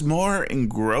 I'm just more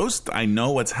engrossed. I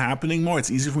know what's happening more.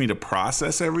 It's easier for me to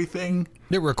process everything.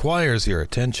 It requires your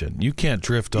attention. You can't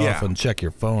drift off and check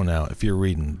your phone out if you're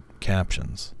reading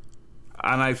captions.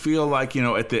 And I feel like,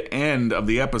 at the end of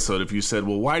the episode, if you said,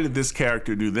 well, why did this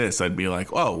character do this? I'd be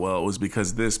like, oh, well, it was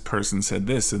because this person said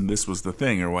this and this was the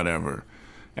thing or whatever.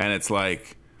 And it's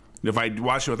like, if I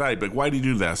watch it with that, I'd be like, why did he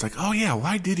do that? It's like, oh, yeah,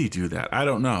 why did he do that? I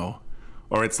don't know.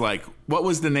 Or it's like, what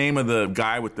was the name of the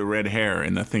guy with the red hair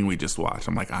in the thing we just watched?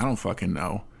 I'm like, I don't fucking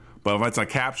know. But if it's like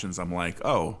captions, I'm like,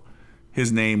 oh,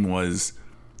 his name was,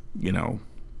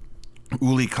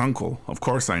 Uli Kunkel. Of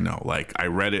course I know. Like, I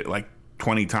read it like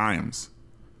 20 times.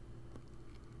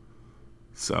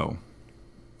 So,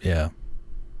 yeah.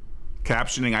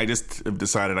 Captioning, I just have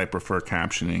decided I prefer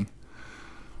captioning.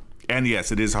 And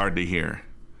yes, it is hard to hear.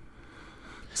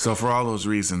 So for all those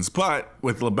reasons. But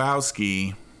with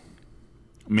Lebowski,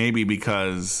 maybe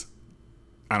because,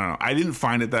 I don't know, I didn't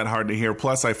find it that hard to hear.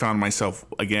 Plus, I found myself,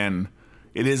 again,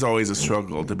 it is always a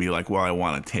struggle to be like, well, I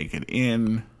want to take it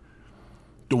in.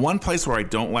 The one place where I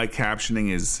don't like captioning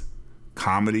is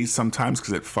comedies sometimes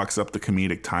because it fucks up the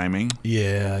comedic timing.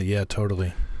 Yeah,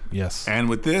 totally. Yes. And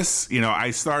with this,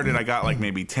 I got like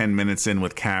maybe 10 minutes in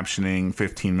with captioning,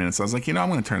 15 minutes. I was like, I'm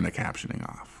going to turn the captioning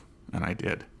off. And I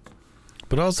did.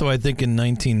 But also, I think in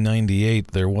 1998,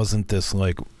 there wasn't this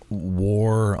like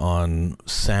war on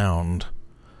sound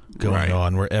going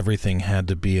on where everything had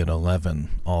to be at 11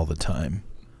 all the time.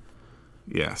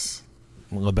 Yes.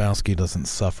 Lebowski doesn't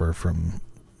suffer from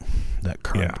that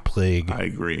current plague. I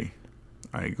agree.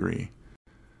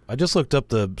 I just looked up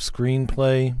the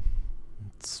screenplay.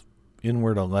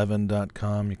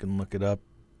 inward11.com. You can look it up,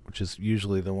 which is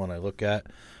usually the one I look at.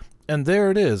 And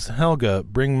there it is. Helga,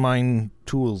 bring mine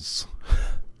tools.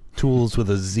 Tools with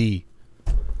a Z.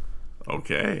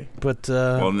 Okay. But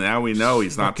well, now we know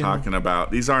he's not talking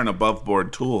about... These aren't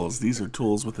above-board tools. These are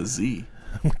tools with a Z.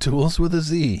 Tools with a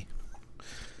Z.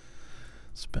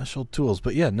 Special tools.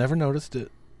 But yeah, never noticed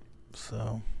it.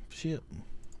 So, shit.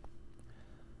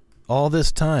 All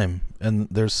this time, and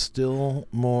there's still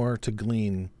more to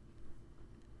glean.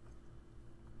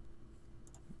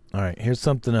 All right, here's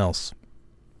something else.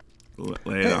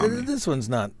 Lay it on me. This one's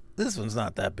not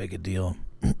that big a deal.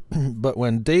 But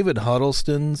when David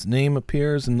Huddleston's name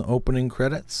appears in the opening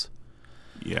credits,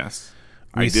 yes,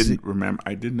 I didn't remember.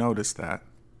 I did notice that.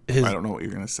 I don't know what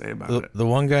you're going to say about it. The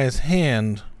one guy's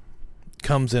hand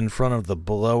comes in front of the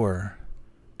blower,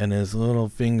 and his little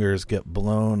fingers get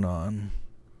blown on,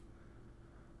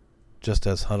 just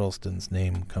as Huddleston's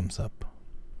name comes up.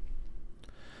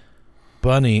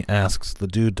 Bunny asks the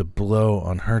dude to blow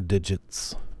on her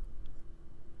digits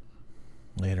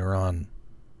later on,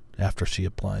 after she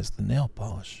applies the nail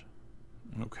polish.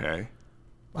 Okay.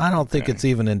 I don't think it's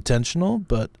even intentional,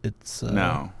 but it's...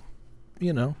 no.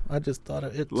 You know, I just thought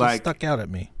it just stuck out at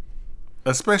me.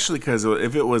 Especially because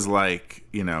if it was like,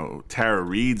 Tara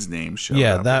Reid's name showed up.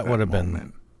 Yeah, that would have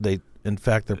been... In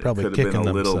fact, they're probably kicking themselves. Could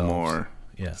have been a little more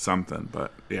something,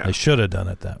 but yeah. They should have done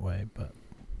it that way, but...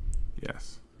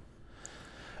 Yes.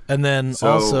 And then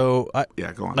also...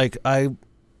 go on. Like, I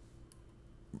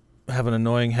have an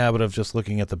annoying habit of just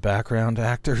looking at the background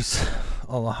actors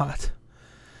a lot.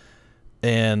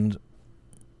 And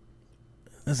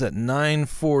it's at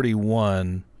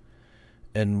 9:41,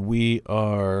 and we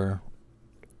are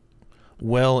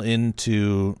well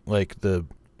into like the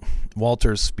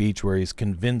Walter's speech where he's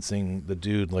convincing the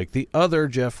dude, like the other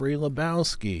Jeffrey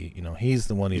Lebowski, he's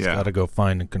the one he's got to go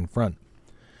find and confront.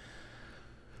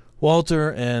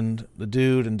 Walter and the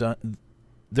dude and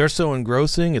they're so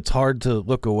engrossing, it's hard to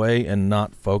look away and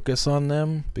not focus on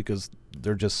them because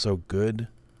they're just so good.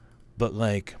 But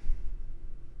like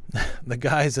the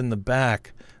guys in the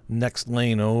back, next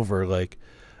lane over, like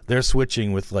they're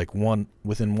switching with like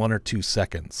within 1 or 2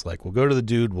 seconds. Like we'll go to the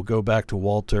dude, we'll go back to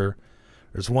Walter.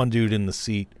 There's one dude in the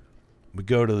seat. We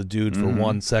go to the dude for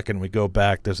 1 second, we go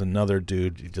back. There's another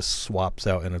dude. He just swaps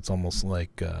out, and it's almost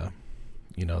like,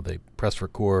 they press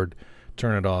record,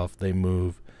 turn it off, they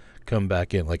move, come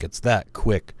back in. Like it's that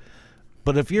quick.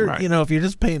 But if you're, if you're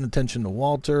just paying attention to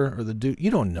Walter or the dude, you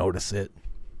don't notice it.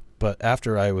 But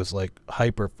after I was like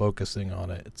hyper focusing on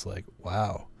it, it's like,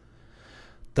 wow,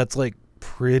 that's like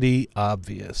pretty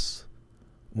obvious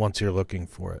once you're looking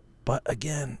for it. But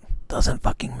again, doesn't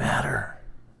fucking matter.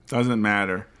 Doesn't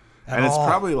matter. And it's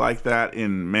probably like that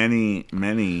in many,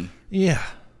 many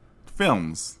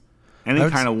films. Any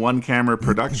kind of one camera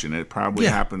production, it probably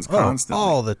happens constantly.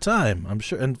 All the time, I'm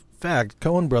sure. In fact,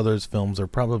 Coen Brothers films are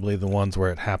probably the ones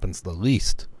where it happens the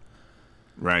least.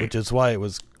 Right. Which is why it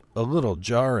was a little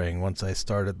jarring once I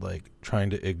started like trying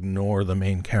to ignore the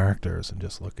main characters and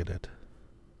just look at it.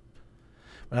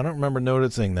 I don't remember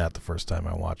noticing that the first time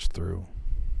I watched through,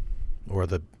 or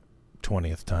the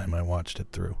 20th time I watched it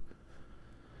through,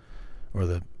 or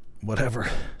the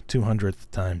 200th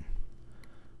time,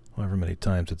 however many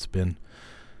times it's been.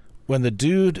 When the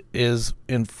dude is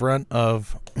in front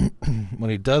of, when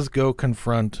he does go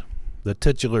confront the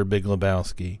titular Big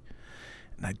Lebowski,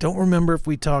 and I don't remember if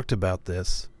we talked about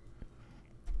this.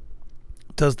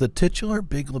 Does the titular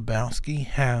Big Lebowski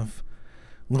have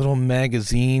little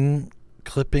magazine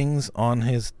clippings on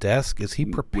his desk? Is he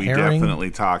preparing? We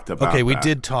definitely talked about that. Okay, we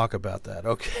did talk about that.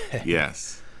 Okay.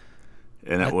 Yes.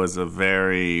 And it was a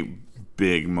very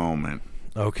big moment.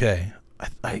 Okay.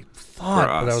 I thought,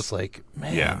 but I was like,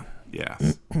 man. Yeah,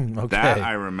 yes. Okay. That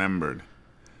I remembered.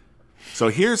 So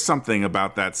here's something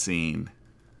about that scene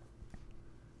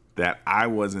that I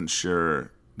wasn't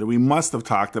sure that we must have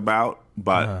talked about,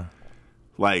 but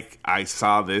like I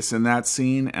saw this in that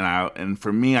scene, and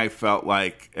for me, I felt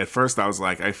like at first I was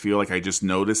like, I feel like I just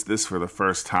noticed this for the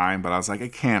first time, but I was like,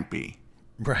 it can't be.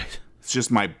 Right. It's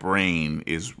just my brain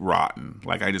is rotten.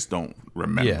 Like I just don't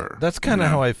remember. Yeah, that's kind of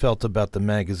how I felt about the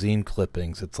magazine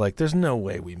clippings. It's like there's no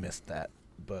way we missed that,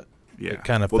 but it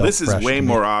kind of. Well, this is way to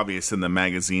more obvious than the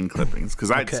magazine clippings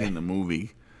because I'd seen the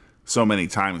movie so many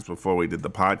times before we did the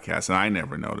podcast, and I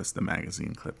never noticed the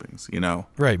magazine clippings.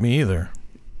 Right? Me either.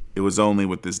 It was only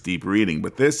with this deep reading,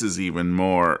 but this is even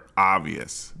more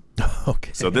obvious.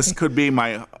 Okay. So this could be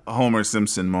my Homer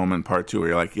Simpson moment part 2, where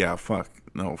you're like, yeah, fuck.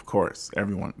 No, of course,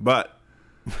 everyone. But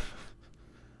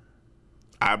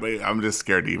I'm just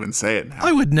scared to even say it now.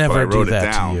 I would never do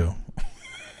that to you.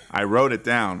 I wrote it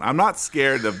down. I'm not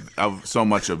scared of so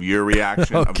much of your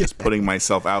reaction of just putting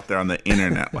myself out there on the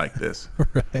internet like this.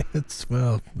 Right.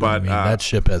 But I mean, that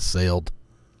ship has sailed.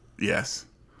 Yes.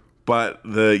 But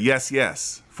the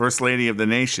yes, First Lady of the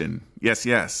Nation,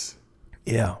 yes.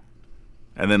 Yeah.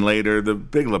 And then later, the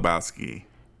Big Lebowski.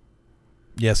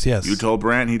 Yes. You told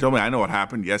Brant, he told me, I know what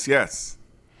happened. Yes.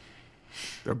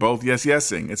 They're both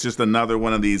yes-yesing. It's just another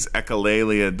one of these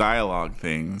echolalia dialogue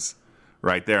things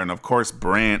right there. And of course,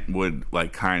 Brant would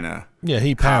like kind of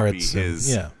he parrots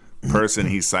his person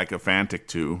he's sycophantic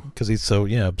to. Because he's so,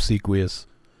 obsequious.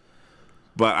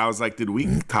 But I was like, did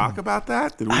we talk about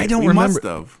that? I don't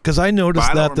remember. Because I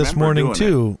noticed that this morning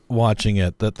too, watching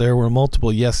it, that there were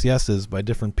multiple yeses by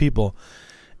different people.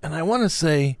 And I want to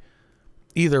say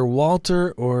either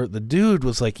Walter or the dude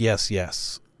was like,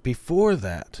 yes, before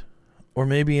that. Or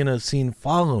maybe in a scene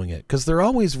following it. Because they're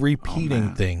always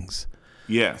repeating things.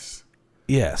 Yes.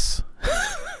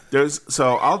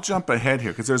 So I'll jump ahead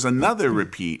here because there's another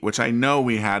repeat, which I know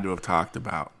we had to have talked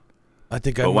about. I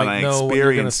think I might know what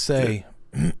you're going to say.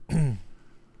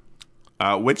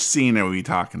 Which scene are we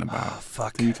talking about? Oh,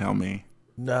 fuck. Can you tell me?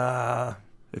 Nah.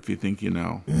 If you think you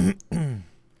know.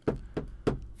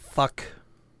 Fuck.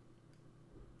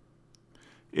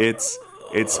 It's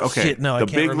okay. Shit, no, the I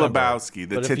can't Big remember. Lebowski,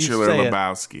 the But if you titular say it,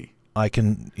 Lebowski. I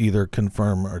can either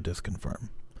confirm or disconfirm.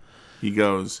 He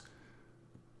goes,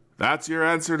 "That's your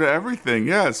answer to everything.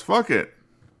 Yes, fuck it."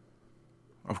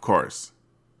 Of course.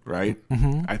 Right?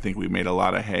 Mm-hmm. I think we made a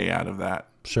lot of hay out of that.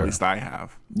 Sure. At least I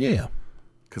have. Yeah.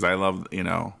 Because I love,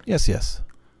 Yes.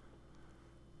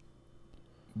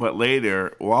 But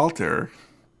later, Walter.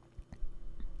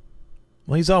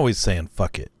 Well, he's always saying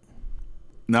fuck it.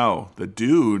 No, the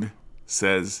dude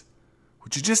says,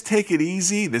 "Would you just take it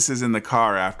easy?" This is in the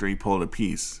car after he pulled a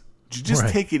piece. "Would you just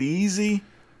take it easy?"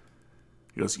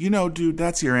 He goes, "Dude,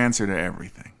 that's your answer to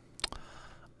everything."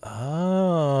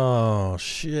 Oh,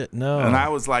 shit, no. And I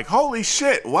was like, holy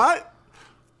shit, what?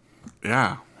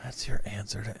 Yeah. That's your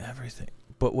answer to everything.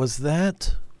 But was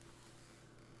that...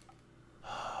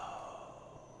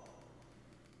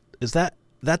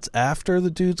 That's after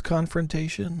the dude's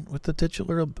confrontation with the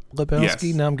titular Lebowski? Yes.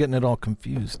 Now I'm getting it all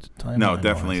confused. No,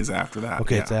 definitely is after that.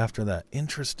 Okay, it's after that.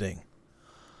 Interesting.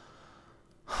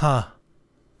 Huh.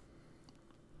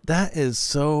 That is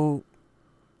so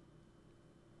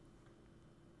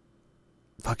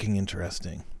fucking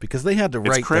interesting. Because they had to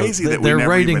write... It's crazy that they're we never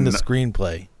writing even the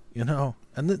screenplay,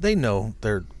 And they know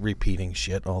they're repeating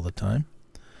shit all the time.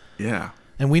 Yeah.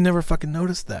 And we never fucking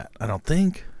noticed that, I don't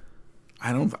think.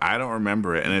 I don't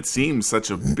remember it, and it seems such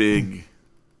a big...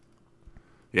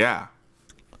 Yeah.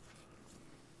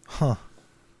 Huh.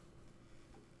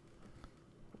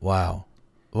 Wow.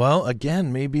 Well,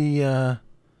 again, maybe...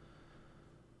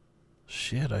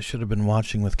 Shit, I should have been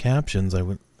watching with captions. I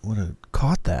would have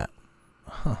caught that.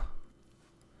 Huh.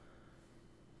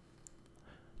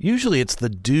 Usually it's the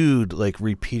dude like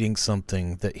repeating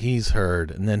something that he's heard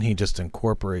and then he just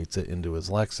incorporates it into his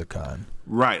lexicon.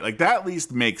 Right. Like that at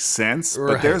least makes sense,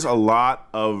 Right. but there's a lot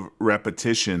of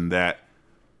repetition that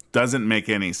doesn't make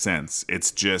any sense.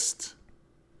 It's just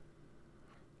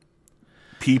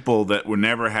people that were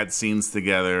never had scenes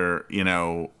together,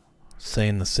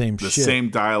 saying the same the shit. same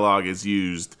dialogue is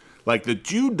used. Like the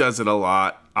dude does it a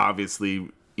lot, obviously,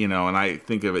 and I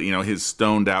think of it, his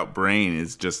stoned out brain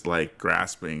is just like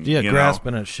grasping. Yeah,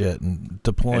 grasping at shit and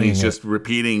deploying and he's it. just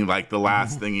repeating like the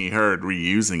last thing he heard,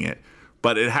 reusing it.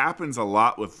 But it happens a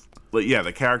lot with,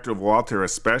 the character of Walter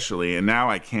especially, and now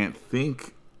I can't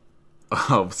think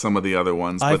of some of the other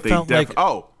ones. But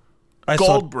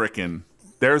Goldbrickin'.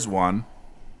 There's one.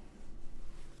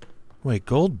 Wait,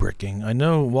 Goldbricking? I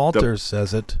know Walter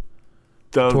says it.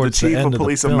 The chief of of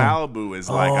police of Malibu is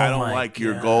like, I don't like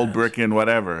your gold brickin'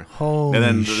 whatever. Holy and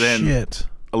then shit.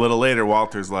 A little later,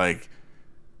 Walter's like,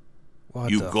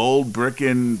 you gold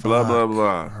brickin' blah, blah,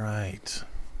 blah. Right.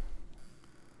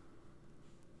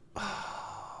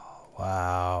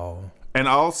 Wow. And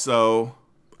also,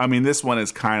 this one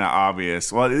is kind of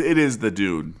obvious. Well, it is the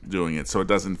dude doing it, so it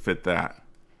doesn't fit that.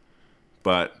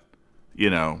 But,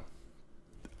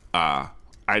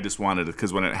 I just wanted it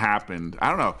because when it happened, I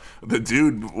don't know, the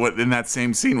dude in that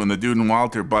same scene when the dude and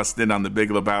Walter bust in on the Big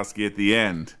Lebowski at the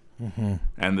end,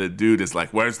 and the dude is like,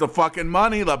 "Where's the fucking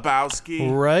money,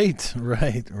 Lebowski?" Right.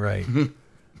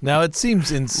 Now it seems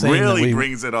insane. Really that we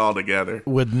brings it all together.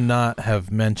 Would not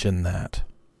have mentioned that.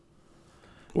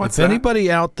 What's if that? anybody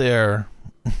out there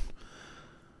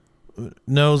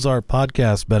knows our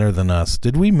podcast better than us,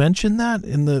 did we mention that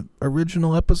in the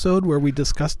original episode where we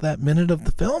discussed that minute of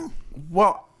the film?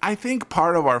 Well, I think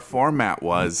part of our format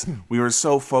was we were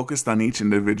so focused on each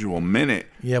individual minute.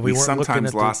 Yeah, we weren't sometimes looking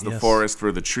at lost the forest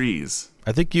for the trees.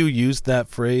 I think you used that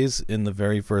phrase in the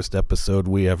very first episode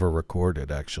we ever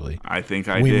recorded, actually. I think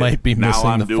I did. We might be now missing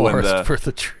I'm the doing forest for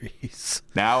the trees.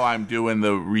 Now I'm doing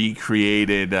the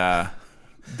recreated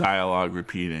dialogue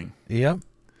repeating. Yep.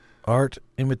 Art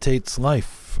imitates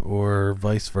life, or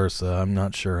vice versa. I'm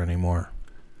not sure anymore.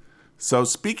 So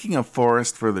speaking of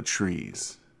forest for the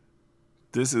trees,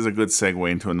 this is a good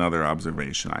segue into another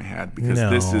observation I had, because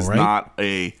this is not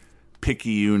a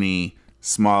picayune,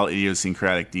 small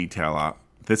idiosyncratic detail.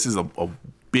 This is a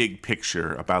big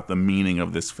picture about the meaning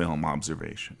of this film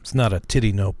observation. It's not a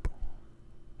titty nope.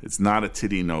 It's not a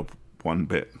titty nope one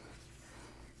bit.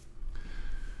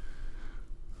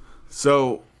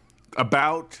 So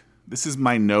this is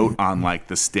my note on like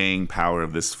the staying power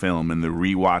of this film and the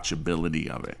rewatchability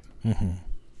of it. Mm-hmm.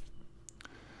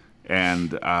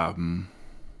 And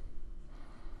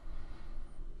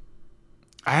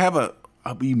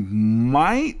we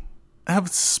might have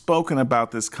spoken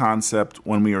about this concept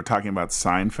when we were talking about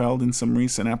Seinfeld in some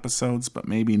recent episodes, but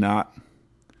maybe not.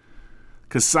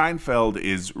 Because Seinfeld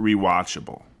is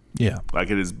rewatchable. Yeah. Like,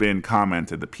 it has been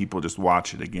commented that people just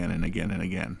watch it again and again and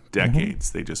again.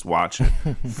 Decades, they just watch it.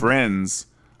 Friends,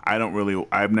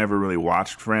 I've never really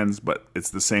watched Friends, but it's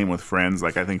the same with Friends.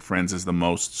 Like, I think Friends is the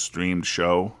most streamed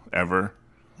show ever.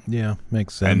 Yeah,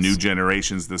 makes sense. And new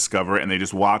generations discover it, and they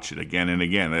just watch it again and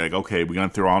again. They're like, okay, we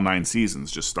went through all 9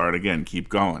 seasons. Just start again. Keep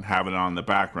going. Have it on the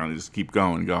background. Just keep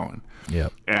going. Yeah.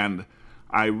 And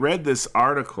I read this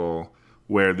article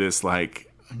where this,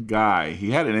 like, guy,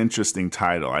 he had an interesting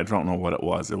title. I don't know what it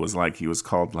was. It was like, he was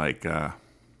called, like...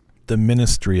 The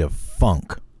Ministry of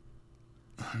Funk.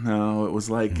 No, it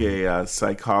was like a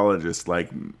psychologist,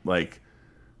 like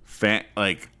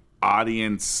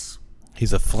audience...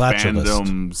 He's a flatulist.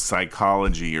 Fandom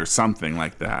psychology or something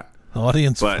like that.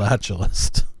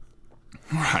 Flatulist.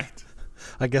 Right.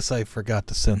 I guess I forgot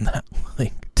to send that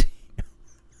link to you.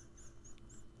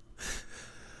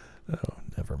 Oh,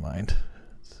 never mind.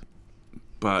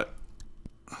 But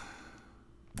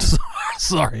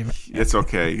sorry, man. It's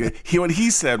okay. What he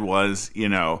said was,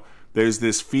 there's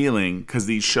this feeling, because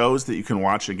these shows that you can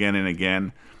watch again and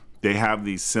again, they have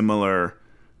these similar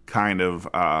kind of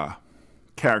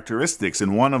characteristics,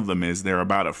 and one of them is they're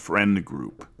about a friend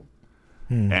group.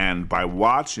 And by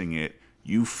watching it,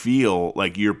 you feel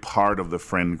like you're part of the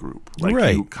friend group. Like,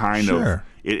 right. You kind of,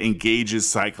 it engages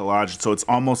psychologically. So it's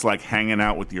almost like hanging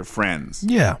out with your friends.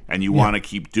 Yeah. And you want to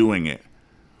keep doing it.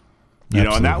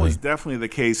 And that was definitely the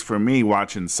case for me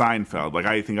watching Seinfeld. Like,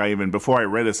 I think before I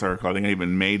read this article, I think I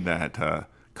even made that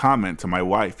comment to my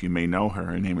wife. You may know her.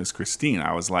 Her name is Christine.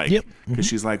 I was like, because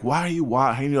she's like, why are you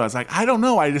watching? I was like, I don't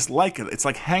know. I just like it. It's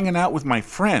like hanging out with my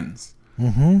friends.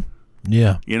 Mm-hmm.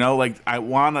 Yeah. Like, I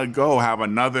want to go have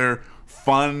another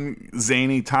fun,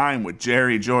 zany time with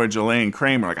Jerry, George, Elaine,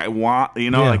 Kramer. Like, I want,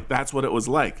 like, that's what it was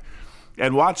like.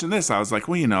 And watching this, I was like,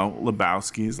 well,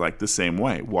 Lebowski is like the same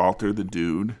way. Walter the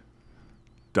Dude.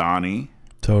 Donnie.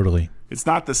 Totally. It's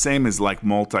not the same as like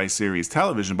multi-series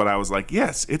television, but I was like,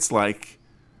 yes, it's like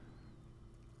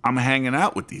I'm hanging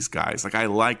out with these guys. Like, I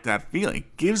like that feeling.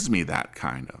 It gives me that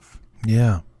kind of.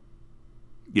 Yeah.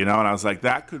 And I was like,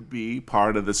 that could be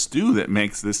part of the stew that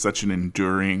makes this such an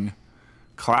enduring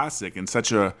classic and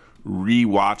such a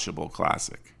rewatchable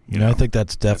classic. I think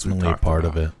that's definitely part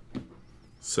of it.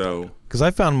 So, because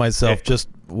I found myself just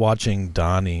watching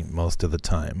Donnie most of the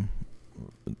time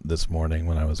this morning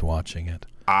when I was watching it.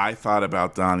 I thought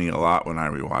about Donnie a lot when I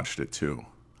rewatched it too.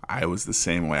 I was the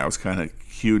same way. I was kind of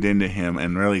cued into him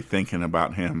and really thinking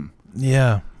about him.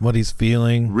 Yeah, what he's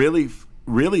feeling.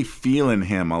 Really feeling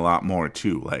him a lot more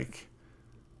too. Like,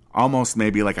 almost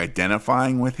maybe like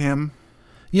identifying with him.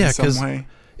 Yeah, because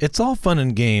it's all fun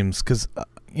and games. Because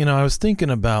I was thinking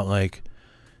about, like,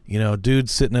 dude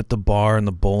sitting at the bar in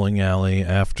the bowling alley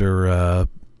after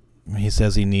he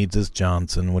says he needs his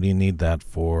Johnson. What do you need that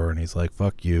for? And he's like,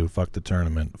 fuck you, fuck the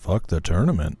tournament. Fuck the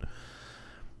tournament.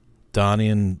 Donnie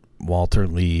and Walter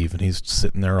leave, and he's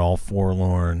sitting there all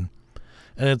forlorn.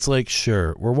 And it's like,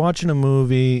 sure, we're watching a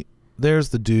movie. There's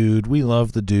the dude. We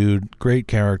love the dude. Great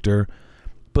character.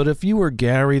 But if you were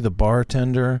Gary, the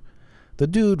bartender, the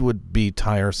dude would be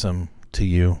tiresome to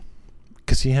you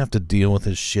because you have to deal with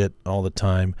his shit all the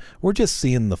time. We're just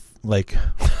seeing the, like...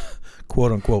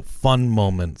 quote unquote fun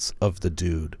moments of the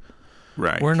dude.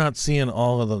 Right. We're not seeing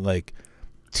all of the, like,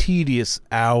 tedious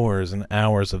hours and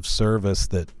hours of service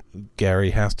that Gary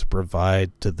has to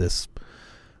provide to this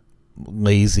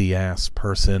lazy ass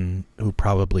person who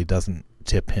probably doesn't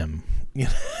tip him.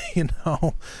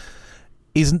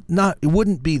 He's not, it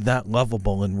wouldn't be that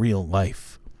lovable in real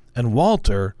life. And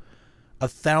Walter,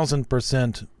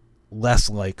 1,000% less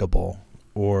likable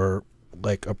or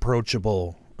like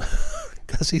approachable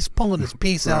because he's pulling his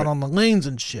piece out on the lanes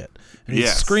and shit. And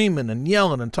he's screaming and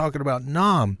yelling and talking about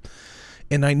Nam.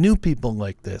 And I knew people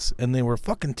like this, and they were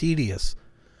fucking tedious.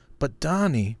 But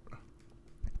Donnie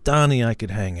I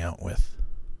could hang out with.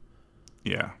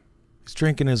 Yeah. He's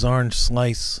drinking his orange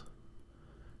slice.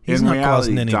 He's In not reality,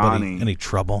 causing anybody Donnie, any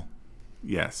trouble.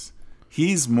 Yes.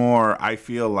 He's more, I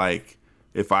feel like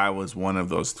if I was one of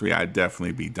those three, I'd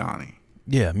definitely be Donnie.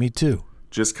 Yeah, me too.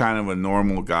 Just kind of a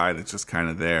normal guy that's just kind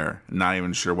of there, not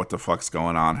even sure what the fuck's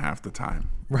going on half the time.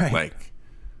 Right. Like,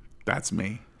 that's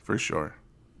me, for sure.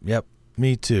 Yep,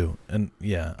 me too. And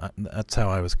yeah, that's how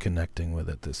I was connecting with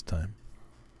it this time.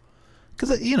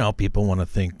 Because, people want to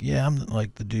think, yeah, I'm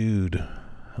like the dude.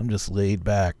 I'm just laid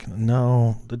back.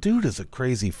 No, the dude is a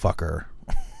crazy fucker.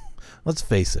 Let's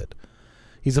face it.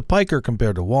 He's a piker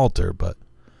compared to Walter, but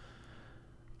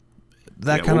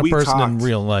that kind of person in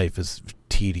real life is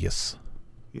tedious.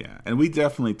 Yeah, and we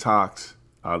definitely talked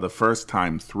the first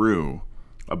time through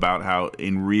about how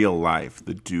in real life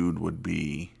the dude would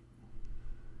be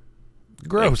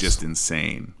gross, like, just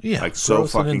insane. Yeah, like so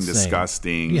fucking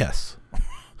disgusting. Yes.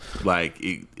 Like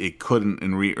it couldn't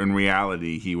in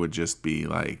reality he would just be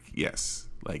like, yes,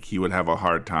 like he would have a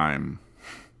hard time.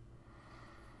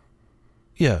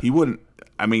 Yeah. He wouldn't,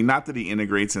 I mean, not that he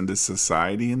integrates into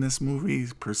society in this movie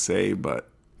per se, but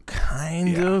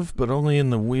kind of, but only in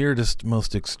the weirdest,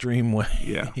 most extreme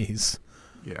ways.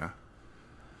 Yeah.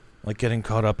 Like getting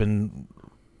caught up in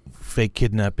fake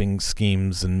kidnapping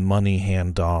schemes and money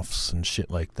handoffs and shit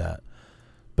like that.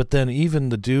 But then even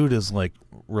the dude is like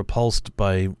repulsed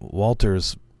by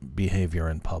Walter's behavior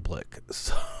in public.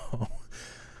 So,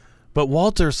 but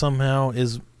Walter somehow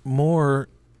is more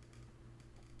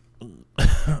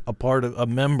a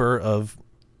member of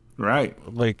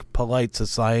like polite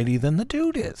society than the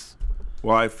dude is.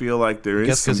 Well, I feel like there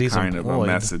is some kind of a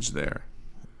message there.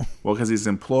 Well, because he's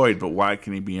employed, but why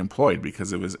can he be employed?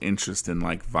 Because of his interest in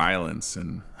like violence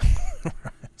and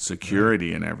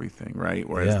security and everything, right?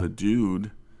 Whereas the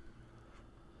dude,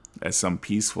 as some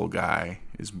peaceful guy,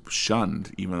 is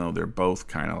shunned, even though they're both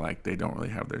kind of like they don't really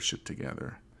have their shit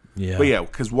together. Yeah. But yeah,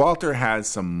 because Walter has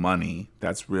some money.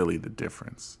 That's really the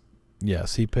difference.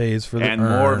 Yes, he pays for the and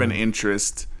more of an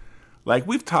interest. Like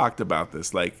we've talked about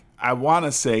this. Like I want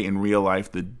to say in real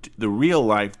life, the real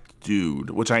life dude,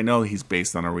 which I know he's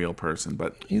based on a real person,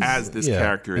 but as this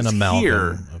character is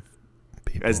here,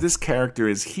 as this character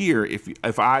is here,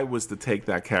 if I was to take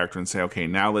that character and say, okay,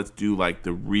 now let's do like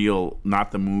the real,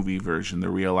 not the movie version, the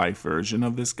real life version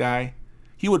of this guy,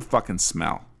 he would fucking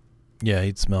smell. Yeah,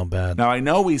 he'd smell bad. Now I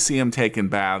know we see him taking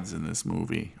baths in this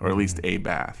movie, or at least a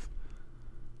bath,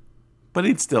 but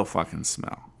he'd still fucking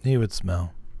smell. He would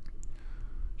smell.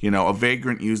 A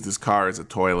vagrant used his car as a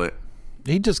toilet.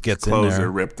 He just gets in there. Clothes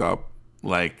are ripped up.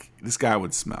 Like, this guy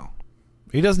would smell.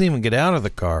 He doesn't even get out of the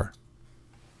car.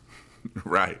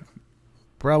 Right.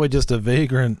 Probably just a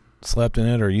vagrant slept in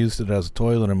it or used it as a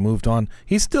toilet and moved on.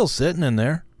 He's still sitting in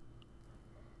there.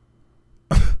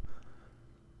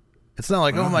 It's not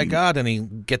like, oh my God, and he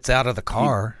gets out of the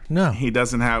car. No. He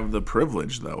doesn't have the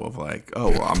privilege, though, of like, oh,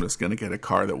 well, I'm just going to get a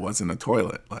car that wasn't a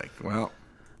toilet. Like, well.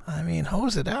 I mean,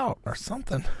 hose it out or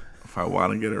something. If I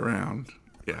want to get around.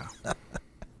 Yeah.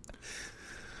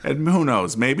 And who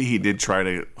knows? Maybe he did try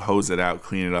to hose it out,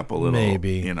 clean it up a little.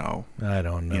 Maybe. I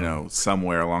don't know.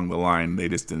 Somewhere along the line, they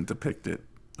just didn't depict it.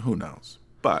 Who knows?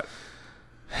 But,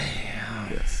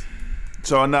 yes.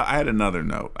 So I had another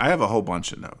note. I have a whole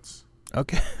bunch of notes.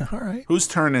 Okay. All right. Whose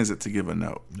turn is it to give a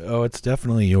note? Oh, it's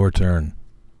definitely your turn.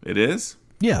 It is?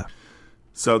 Yeah.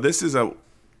 So this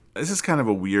is kind of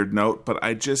a weird note, but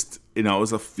I just, it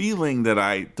was a feeling that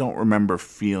I don't remember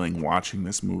feeling watching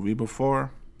this movie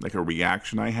before, like a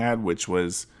reaction I had, which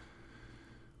was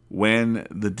when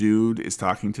the dude is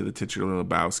talking to the titular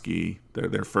Lebowski,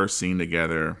 their first scene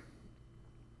together,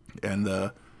 and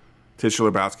the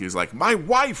titular Lebowski is like, my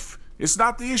wife is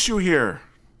not the issue here.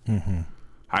 Mm-hmm.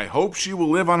 I hope she will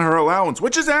live on her allowance,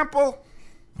 which is ample.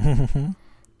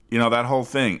 That whole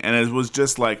thing. And it was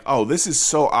just like, oh, this is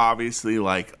so obviously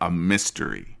like a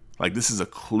mystery. Like this is a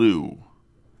clue.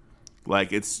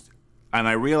 Like and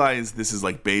I realize this is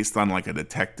like based on like a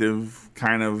detective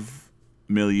kind of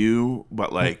milieu,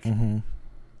 but like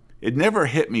it never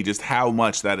hit me just how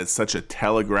much that is such a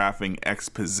telegraphing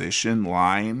exposition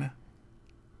line.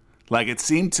 Like it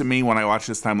seemed to me when I watched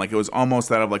this time, like it was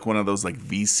almost out of like one of those like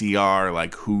VCR,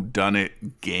 like whodunit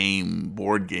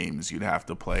board games you'd have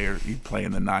to play or you'd play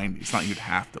in the 90s. It's not you'd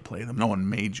have to play them. No one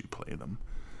made you play them.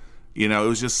 It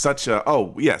was just such a,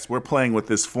 oh yes, we're playing with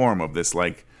this form of this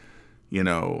like,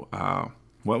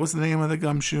 what was the name of the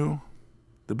gumshoe?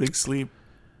 The Big Sleep?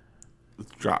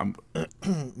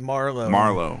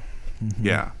 Marlowe. Mm-hmm.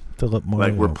 Yeah. Philip Marlowe.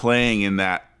 Like we're playing in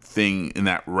that thing, in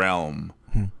that realm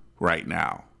right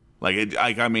now.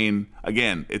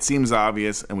 Again, it seems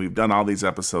obvious, and we've done all these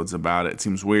episodes about it. It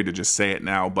seems weird to just say it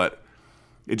now, but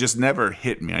it just never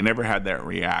hit me. I never had that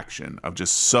reaction of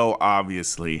just so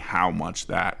obviously how much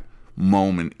that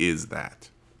moment is that.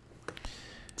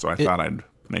 So I thought I'd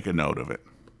make a note of it.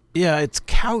 Yeah, it's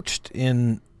couched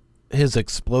in his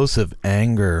explosive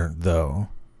anger, though.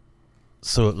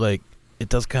 So it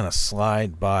does kind of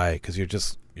slide by because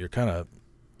you're kind of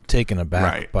taken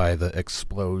aback by the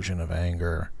explosion of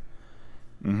anger.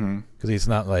 Because he's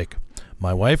not like,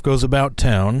 my wife goes about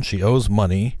town, she owes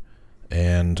money,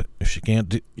 and if she can't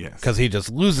do, because he just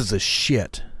loses his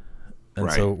shit,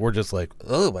 and so we're just like,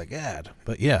 oh my god.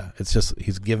 But yeah, it's just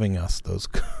he's giving us those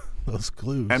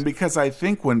clues. And because I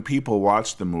think when people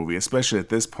watch the movie, especially at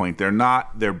this point, they're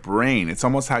not their brain. It's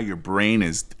almost how your brain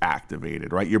is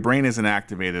activated, right? Your brain isn't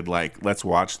activated like, let's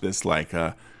watch this like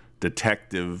a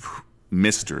detective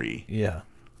mystery. Yeah.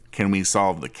 Can we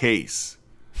solve the case?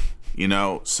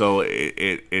 So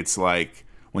it's like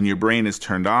when your brain is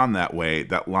turned on that way,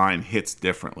 that line hits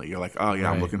differently. You're like, oh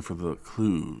yeah, I'm looking for the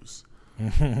clues.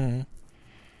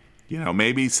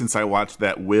 Maybe since I watched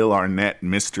that Will Arnett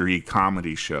mystery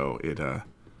comedy show, it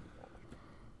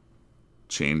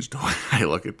changed the way I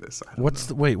look at this. What's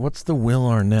the Will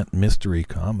Arnett mystery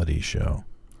comedy show?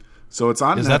 So it's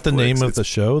on Netflix. Is that the name of the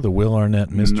show, the Will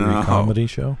Arnett mystery comedy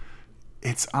show?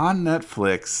 It's on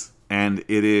Netflix, and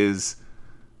it is...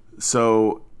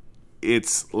 So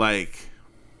it's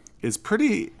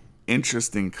pretty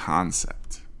interesting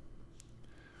concept.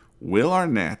 Will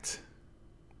Arnett...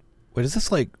 Wait, is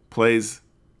this plays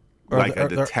like a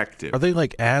detective. Are they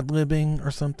like ad-libbing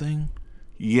or something?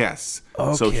 Yes.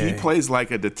 Okay. So he plays like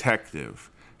a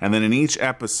detective. And then in each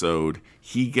episode,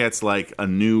 he gets like a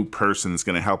new person that's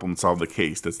going to help him solve the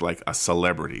case that's like a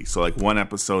celebrity. So like one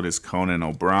episode is Conan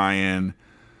O'Brien.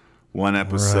 One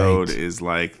episode is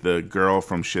like the girl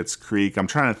from Schitt's Creek. I'm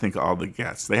trying to think of all the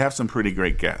guests. They have some pretty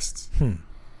great guests.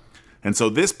 And so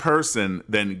this person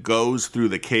then goes through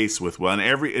the case with Will, and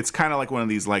it's kind of like one of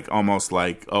these like almost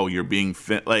like, oh, you're being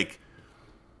like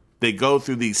they go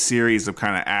through these series of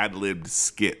kind of ad-libbed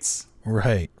skits.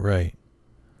 Right.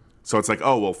 So it's like,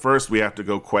 oh, well, first we have to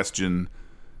go question,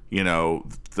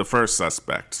 the first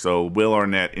suspect. So Will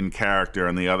Arnett in character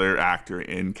and the other actor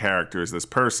in character is this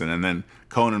person, and then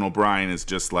Conan O'Brien is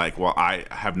just like, well, I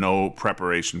have no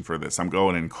preparation for this. I'm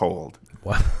going in cold.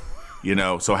 Wow.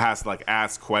 So it has to like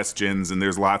ask questions, and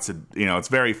there's lots of, it's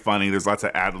very funny. There's lots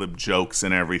of ad-lib jokes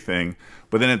and everything.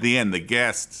 But then at the end, the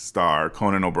guest star,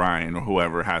 Conan O'Brien or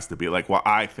whoever, has to be like, well,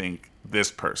 I think this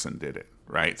person did it,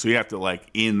 right? So you have to like,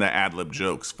 in the ad-lib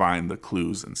jokes, find the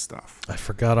clues and stuff. I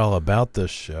forgot all about this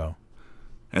show.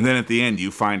 And then at the end, you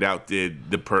find out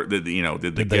did the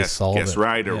guest guess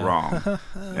right or wrong,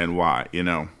 and why,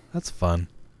 That's fun.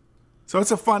 So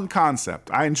it's a fun concept.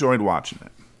 I enjoyed watching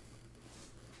it.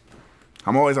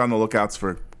 I'm always on the lookouts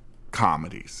for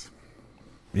comedies.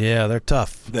 Yeah, they're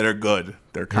tough. That are good.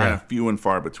 They're kind of few and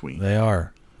far between. They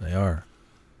are.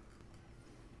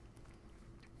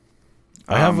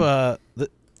 I have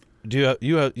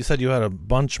you said you had a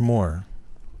bunch more.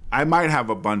 I might have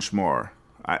a bunch more.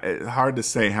 It's hard to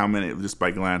say how many just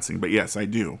by glancing, but yes, I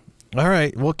do. All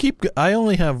right. Well, I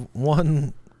only have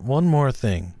one more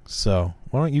thing. So,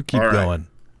 why don't you keep going?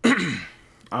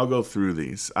 I'll go through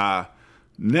these.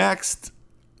 Next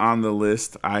on the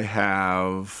list, I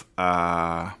have. When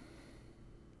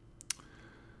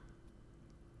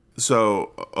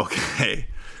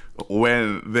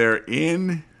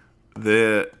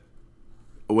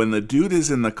the dude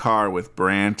is in the car with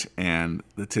Brandt and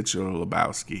the titular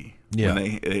Lebowski,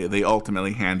 when they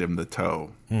ultimately hand him the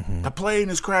tow, the plane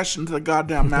is crashing into the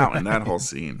goddamn mountain. That whole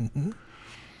scene,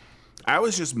 I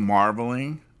was just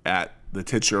marveling at the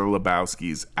titular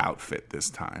Lebowski's outfit this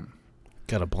time.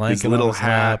 Got a blanket, his little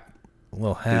hat,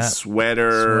 his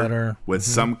sweater with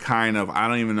some kind of, I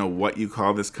don't even know what you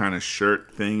call this kind of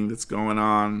shirt thing that's going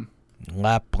on.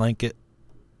 Lap blanket.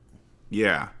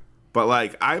 Yeah. But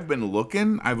like, I've been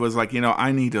looking, I was like,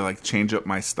 I need to like change up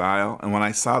my style. And when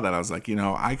I saw that, I was like,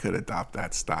 I could adopt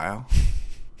that style.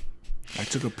 I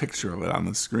took a picture of it on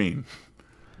the screen.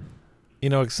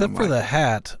 Except for the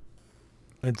hat,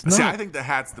 it's not. See, I think the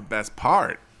hat's the best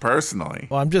part. Personally,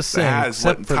 well, I'm just saying,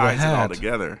 except for the hat, it all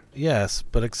together. Yes,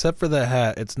 but except for the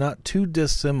hat, it's not too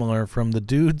dissimilar from the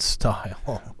dude's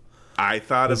style. I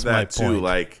thought of that too.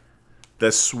 Like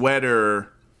the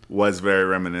sweater was very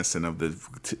reminiscent of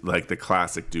the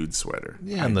classic dude sweater.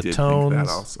 Yeah, I and the did tones. think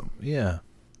that also. Yeah.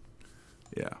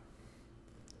 Yeah.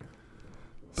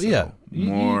 But So, yeah,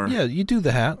 more. you do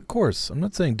the hat, of course. I'm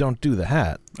not saying don't do the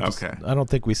hat. Okay. I don't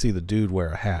think we see the dude wear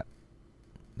a hat.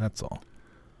 That's all.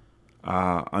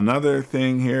 Another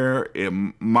thing here,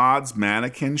 Maud's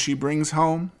mannequin she brings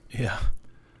home. Yeah.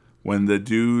 When the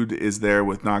dude is there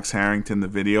with Knox Harrington, the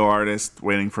video artist,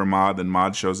 waiting for Maud, then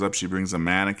Maud shows up, she brings a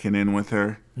mannequin in with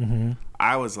her. Mm-hmm.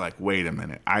 I was like, wait a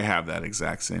minute, I have that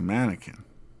exact same mannequin.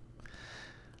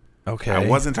 Okay. I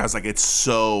was like, it's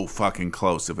so fucking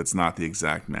close if it's not the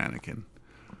exact mannequin.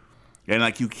 And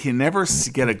like, you can never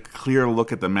get a clear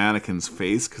look at the mannequin's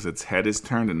face because its head is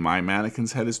turned and my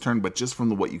mannequin's head is turned. But just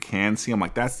from what you can see, I'm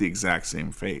like, that's the exact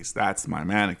same face. That's my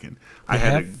mannequin. They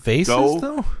have faces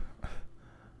though?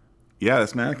 Yeah,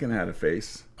 this mannequin had a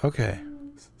face. Okay.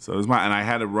 So it was and I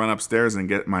had to run upstairs and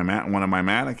get one of my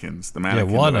mannequins. The mannequin.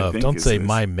 Yeah, one of. Don't say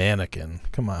my mannequin.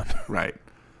 Come on. Right.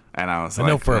 And I was I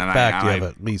know for a fact you have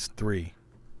at least 3.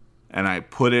 And I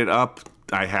put it up.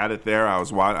 I had it there. I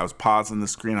was pausing the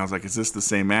screen. I was like, is this the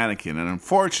same mannequin? And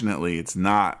unfortunately, it's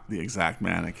not the exact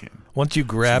mannequin. Once you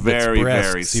grabbed its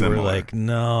breasts, you were like,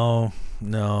 no,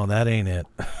 that ain't it.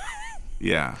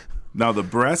 Yeah. No, the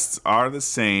breasts are the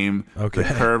same. Okay. The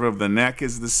curve of the neck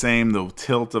is the same. The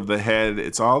tilt of the head,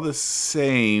 it's all the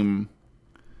same.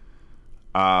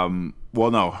 Well,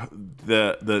 no.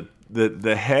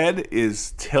 The head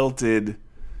is turned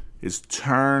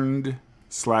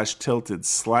 / tilted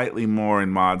slightly more in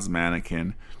Maud's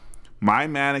mannequin. My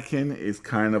mannequin is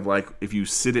kind of like if you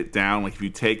sit it down, like if you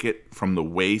take it from the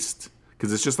waist,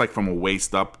 because it's just like from a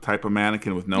waist up type of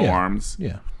mannequin with no arms.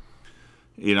 Yeah.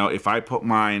 You know, if I put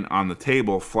mine on the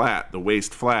table flat, the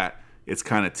waist flat, it's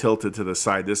kind of tilted to the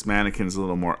side. This mannequin's a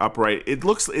little more upright.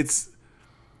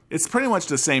 It's pretty much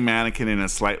the same mannequin in a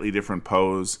slightly different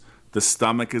pose. The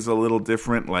stomach is a little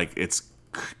different. Like it's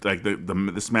like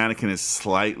this mannequin is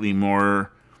slightly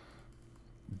more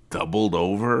doubled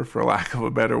over, for lack of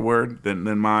a better word,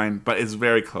 than mine. But it's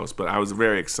very close. But I was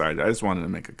very excited. I just wanted to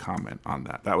make a comment on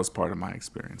that. That was part of my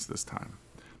experience this time.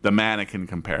 The mannequin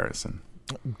comparison.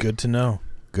 Good to know.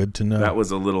 Good to know. That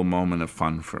was a little moment of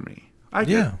fun for me.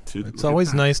 It's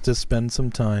always nice to spend some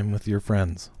time with your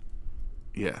friends.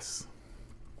 Yes.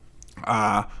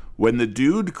 When the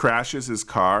dude crashes his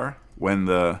car,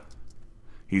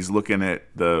 he's looking at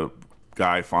the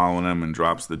guy following him and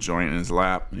drops the joint in his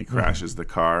lap and he crashes the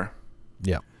car.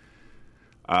 Yeah.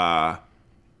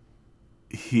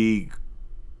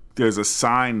 There's a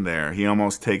sign there. He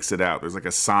almost takes it out. There's like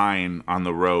a sign on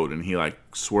the road and he like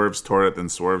swerves toward it, then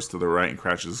swerves to the right and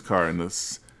crashes his car. And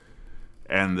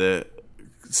the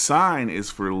sign is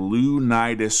for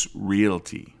Leunidas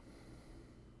Realty.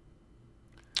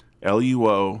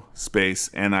 LUO space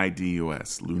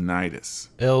NIDUS. Leunidas.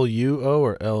 LUO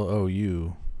or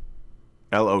LOU?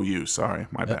 LOU, sorry.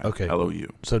 My bad. Okay.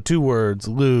 LOU. So 2 words.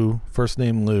 Lou, first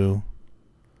name Lou.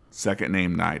 Second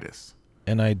name Nidus.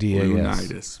 NIDAS.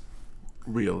 Leunidas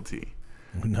Realty.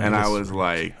 Leunidas and I was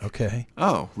Realty. like, okay.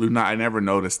 Oh, I never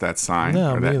noticed that sign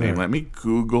No, or that neither. name. Let me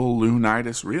Google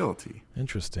Leunidas Realty.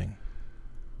 Interesting.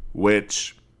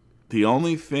 Which the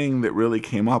only thing that really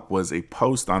came up was a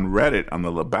post on Reddit, on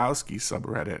the Lebowski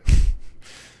subreddit.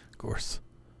 Of course.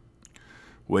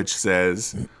 Which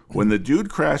says, when the dude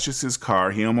crashes his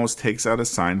car, he almost takes out a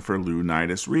sign for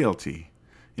Leunidas Realty.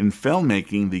 In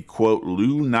filmmaking, the, quote,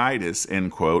 Leunidas,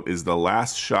 end quote, is the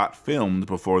last shot filmed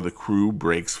before the crew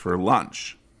breaks for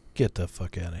lunch. Get the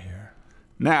fuck out of here.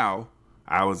 Now,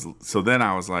 then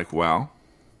I was like, well,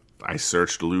 I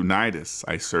searched Leunidas.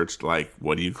 I searched, like,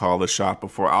 what do you call the shot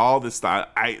before? All this stuff.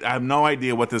 I have no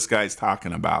idea what this guy's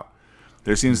talking about.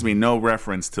 There seems to be no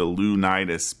reference to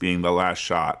Leunidas being the last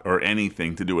shot or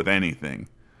anything to do with anything.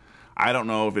 I don't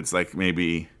know if it's, like,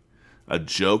 maybe a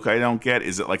joke I don't get.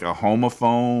 Is it, like, a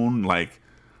homophone? Like,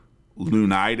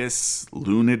 Leunidas?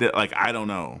 Leunidas? Like, I don't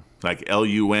know. Like,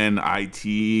 LUNITOS?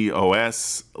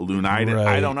 Leunidas? Right.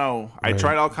 I don't know. I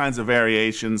tried all kinds of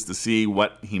variations to see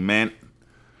what he meant.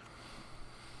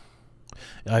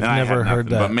 I've never heard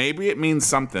that. But maybe it means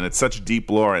something. It's such deep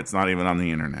lore, it's not even on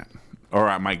the internet.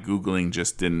 Or my Googling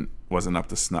just wasn't up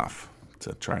to snuff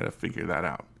to try to figure that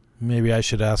out. Maybe I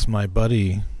should ask my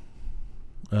buddy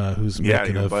who's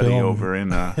making your a buddy film over in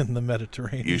the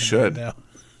Mediterranean. You should. Right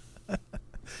now.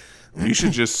 You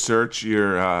should just search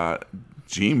your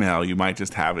Gmail. You might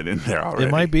just have it in there already.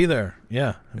 It might be there.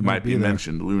 Yeah. It might be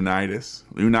mentioned. Leunidas.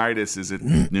 Leunidas is at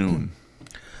noon.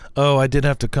 Oh, I did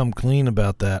have to come clean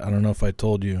about that. I don't know if I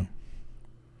told you.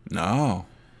 No.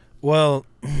 Well,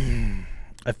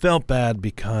 I felt bad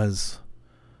because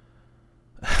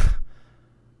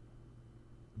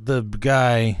the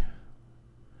guy,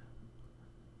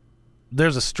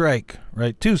 there's a strike,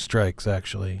 right? 2 strikes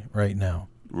actually right now.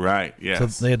 Right.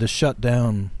 Yes. So they had to shut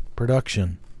down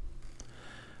production,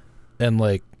 and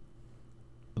like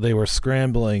they were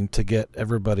scrambling to get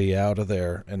everybody out of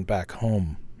there and back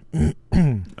home. Oh,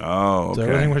 okay. So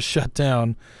everything was shut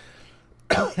down,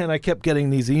 and I kept getting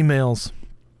these emails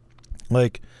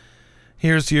like,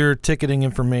 here's your ticketing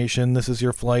information, this is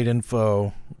your flight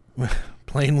info,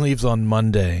 plane leaves on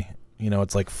Monday,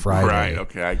 it's like Friday. Right,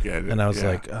 okay, I get it. And I was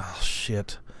like, oh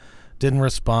shit, didn't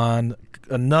respond.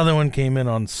 Another one came in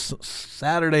on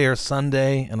Saturday or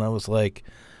Sunday, and I was like,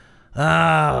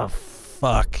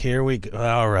 fuck, here we go.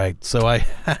 All right, so I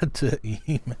had to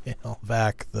email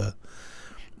back the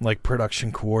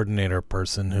production coordinator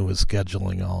person who was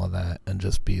scheduling all of that and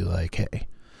just be like, hey,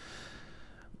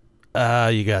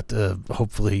 you got to,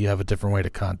 hopefully you have a different way to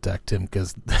contact him,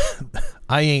 because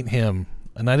I ain't him,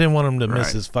 and I didn't want him to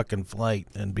miss his fucking flight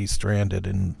and be stranded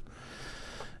in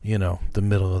the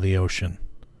middle of the ocean.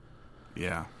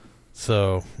 Yeah.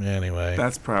 So anyway,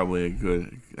 that's probably a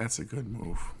good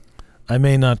move. I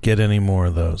may not get any more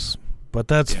of those, but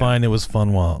that's fine. It was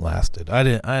fun while it lasted. I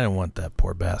didn't want that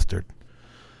poor bastard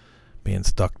being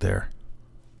stuck there.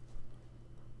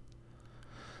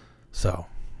 So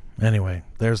anyway,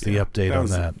 there's the update on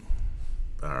that.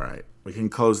 All right. We can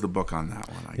close the book on that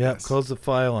one, I guess. Close the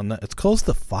file on that. It's close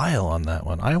the file on that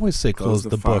one. I always say close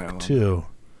the book too.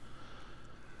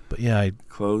 But yeah, I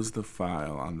close the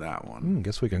file on that one.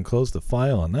 Guess we can close the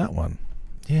file on that one.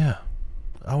 Yeah.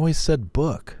 I always said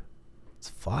book. It's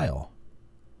file.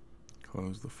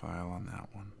 Close the file on that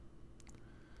one.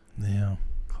 Yeah.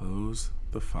 Close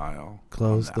the file.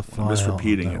 Close the file. I'm just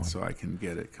repeating it so I can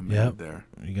get it committed there.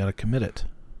 You got to commit it.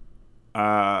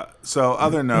 So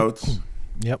other notes.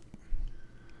 Yep.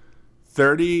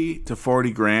 30 to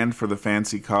 40 grand for the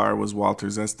fancy car was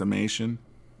Walter's estimation.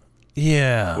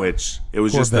 Yeah. Which it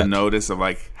was just the notice of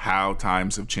how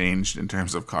times have changed in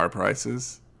terms of car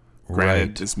prices.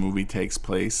 Granted, this movie takes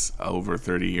place over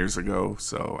 30 years ago,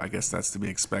 so I guess that's to be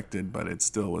expected, but it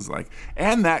still was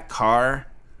and that car,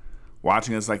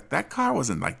 watching it, that car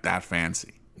wasn't that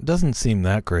fancy. It doesn't seem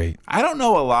that great. I don't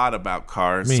know a lot about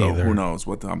cars, Me so either. Who knows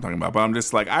what I'm talking about, but I'm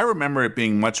just I remember it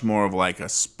being much more of a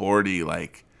sporty,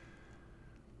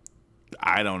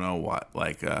 I don't know what,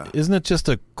 Isn't it just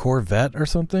a Corvette or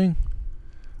something?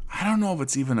 I don't know if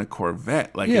it's even a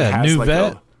Corvette. It has new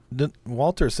vet.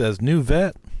 Walter says new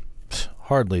vet.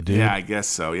 Hardly, dude. Yeah, I guess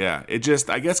so. Yeah, I guess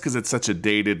because it's such a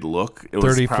dated look, it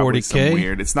was 30, probably 40K? some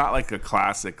weird. It's not a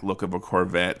classic look of a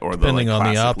Corvette or depending the on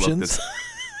the classic options. look that's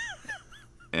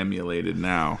emulated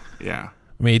now. Yeah,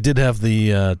 I mean, he did have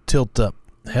the tilt-up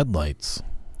headlights.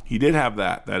 He did have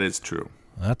that. That is true.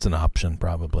 That's an option,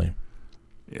 probably.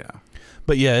 Yeah,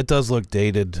 but yeah, it does look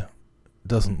dated. It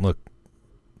doesn't look.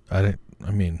 I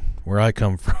mean, where I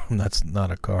come from, that's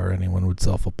not a car anyone would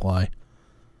self-apply.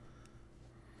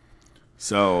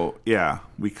 So, yeah,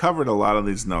 we covered a lot of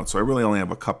these notes, so I really only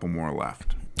have a couple more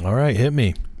left. All right, hit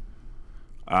me.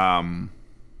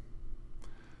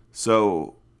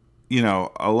 So,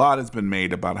 a lot has been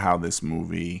made about how this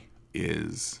movie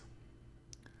is,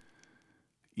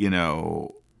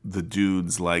 the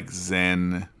dude's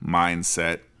Zen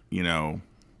mindset,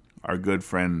 our good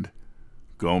friend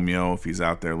Gomyo, if he's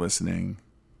out there listening,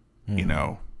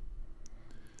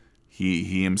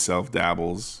 he himself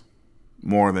dabbles,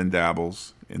 more than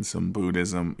dabbles, in some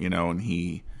Buddhism, and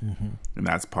and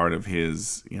that's part of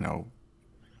his,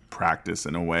 practice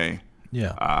in a way.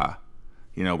 Yeah.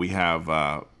 We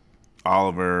have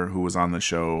Oliver, who was on the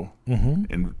show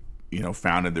and,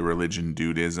 founded the religion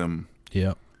Dudeism.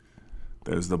 Yeah.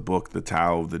 There's the book, The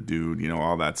Tao of the Dude,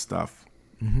 all that stuff.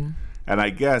 Mm-hmm. And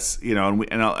I guess,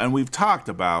 and we've talked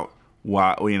about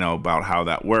about how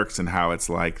that works and how it's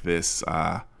this,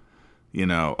 even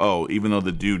though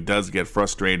the dude does get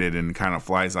frustrated and kind of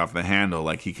flies off the handle,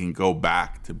 he can go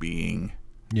back to being,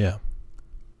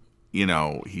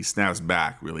 he snaps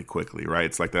back really quickly, right?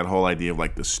 It's that whole idea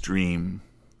of the stream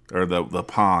or the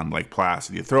pond,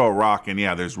 placid. You throw a rock and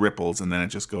there's ripples and then it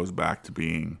just goes back to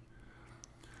being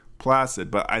placid.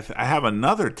 But I have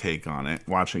another take on it,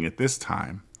 watching it this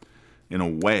time, in a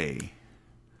way,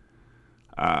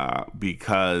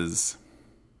 because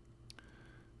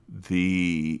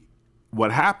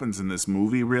what happens in this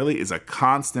movie really is a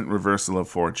constant reversal of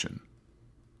fortune.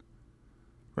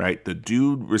 Right? The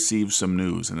dude receives some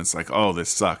news and it's oh, this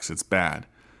sucks, it's bad.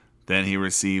 Then he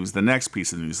receives the next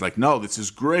piece of news, no, this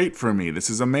is great for me, this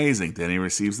is amazing. Then he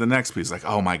receives the next piece,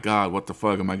 oh my God, what the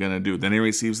fuck am I gonna do? Then he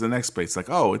receives the next piece,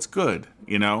 oh, it's good,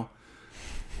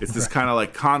 It's this kind of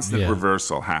like constant Yeah.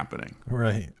 reversal happening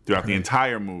Right. throughout the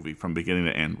entire movie from beginning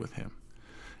to end with him.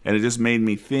 And it just made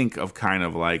me think of kind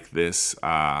of like this,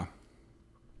 kind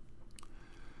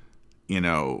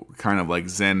of like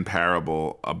Zen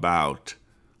parable about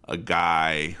a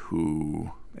guy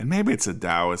who, and maybe it's a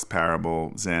Taoist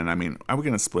parable, Zen. I mean, are we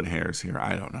going to split hairs here?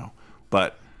 I don't know.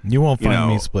 But You won't find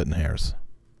me splitting hairs.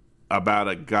 about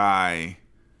a guy,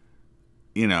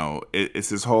 it's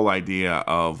this whole idea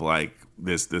of like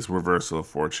this reversal of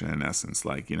fortune in essence.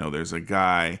 Like, there's a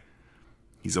guy,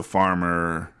 he's a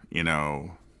farmer,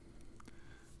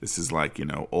 this is like,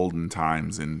 olden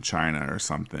times in China or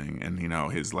something. And,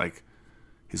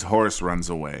 his horse runs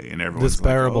away and everyone's This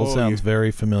parable like, sounds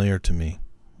very familiar to me.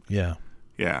 Yeah.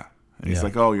 Yeah. And he's Yeah.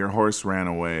 like, oh, your horse ran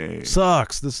away.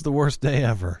 Sucks. This is the worst day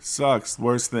ever. Sucks.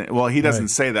 Worse than. Well, he doesn't Right.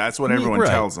 say that. That's what everyone Right.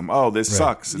 tells him. Oh, this Right.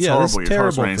 sucks. It's Yeah, this is horrible. Your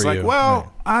horse terrible ran. He's for like, you. well,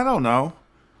 Right. I don't know.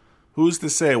 Who's to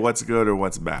say what's good or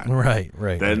what's bad? Right.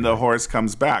 Then the horse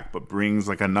comes back, but brings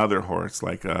like another horse,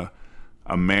 like a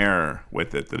mare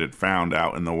with it that it found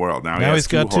out in the world. Now he's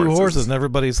got two horses, and and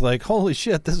everybody's like, holy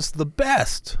shit, this is the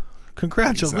best.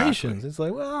 Congratulations. Exactly. It's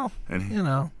like, well,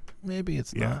 And maybe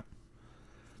it's Yeah. not.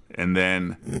 And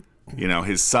then,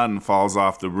 his son falls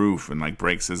off the roof and like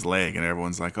breaks his leg, and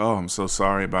everyone's like, "Oh, I'm so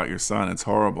sorry about your son. It's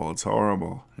horrible. It's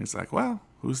horrible." And he's like, "Well,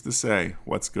 who's to say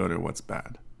what's good or what's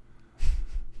bad?"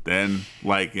 Then,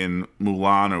 like in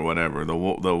Mulan or whatever, the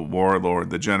warlord,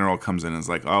 the general comes in and is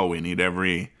like, "Oh, we need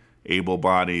every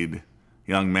able-bodied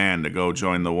young man to go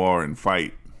join the war and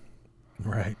fight."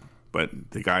 Right.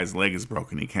 But the guy's leg is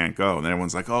broken. He can't go. And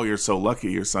everyone's like, "Oh, you're so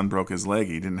lucky. Your son broke his leg.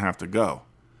 He didn't have to go."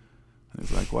 And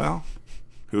he's like, "Well,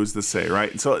 who's to say?" Right.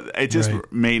 And so it just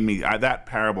Right. made me, that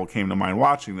parable came to mind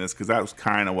watching this, because that was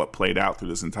kind of what played out through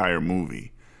this entire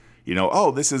movie.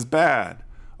 Oh, this is bad.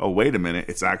 Oh, wait a minute.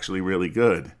 It's actually really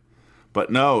good. But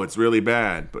no, it's really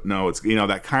bad. But no, it's,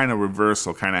 that kind of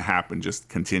reversal kind of happened just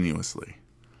continuously.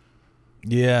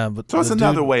 Yeah, but So it's the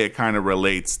another dude, way it kind of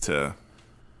relates to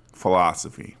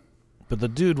philosophy. But the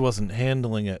dude wasn't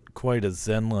handling it quite as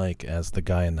zen-like as the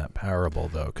guy in that parable,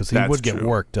 though, because he That's would get true.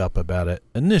 worked up about it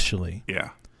initially, Yeah.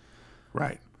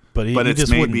 Right. but he But it's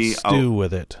just maybe wouldn't stew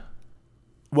with it.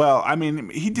 Well, I mean,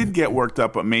 he did get worked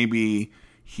up, but maybe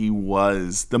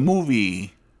the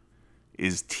movie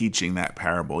is teaching that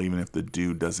parable, even if the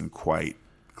dude doesn't quite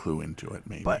clue into it,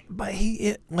 maybe. But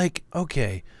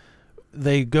okay,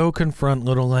 they go confront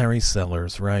little Larry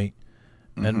Sellers, right?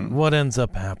 And what ends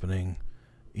up happening?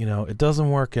 It doesn't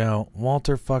work out.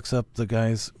 Walter fucks up the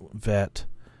guy's vet,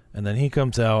 and then he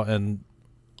comes out and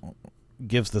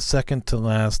gives the second to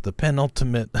last, the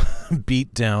penultimate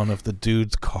beat down of the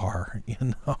dude's car,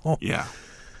 Yeah.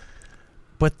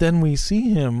 But then we see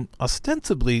him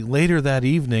ostensibly later that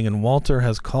evening, and Walter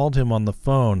has called him on the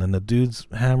phone, and the dude's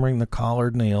hammering the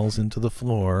collared nails into the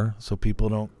floor so people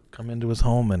don't come into his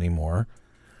home anymore.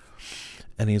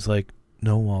 And he's like,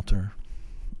 "No, Walter,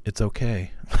 it's okay."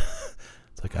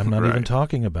 It's like, I'm not even Right.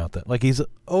 talking about that. Like, he's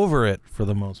over it for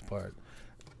the most part.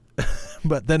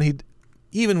 But then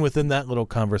even within that little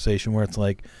conversation where it's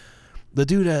like, the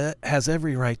dude has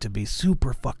every right to be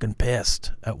super fucking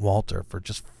pissed at Walter for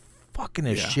just fucking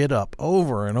his Yeah. shit up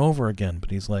over and over again.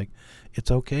 But he's like, it's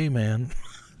okay, man.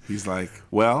 He's like,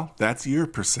 well, that's your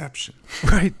perception.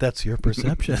 Right, that's your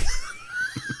perception.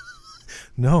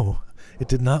 No, it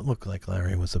did not look like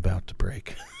Larry was about to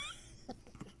break.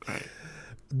 Right.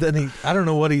 Then I don't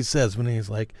know what he says when he's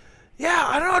like, yeah,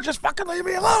 I don't know, just fucking leave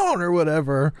me alone or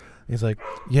whatever. He's like,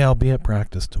 yeah, I'll be at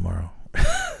practice tomorrow.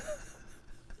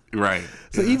 Right.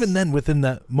 So Yes. even then, within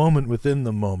the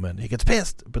moment, he gets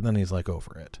pissed, but then he's like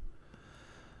over it.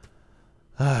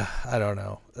 I don't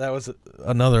know. That was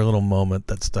another little moment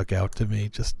that stuck out to me.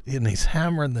 And he's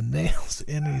hammering the nails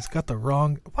in. He's got the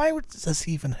wrong. Why does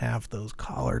he even have those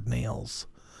collared nails?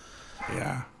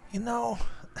 Yeah.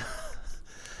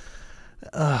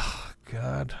 Oh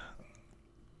God.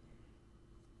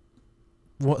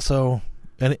 What? So,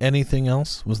 anything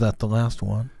else? Was that the last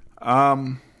one?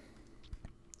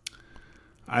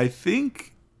 I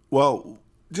think, well,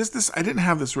 just this, I didn't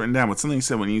have this written down, but something you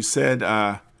said when you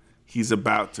said he's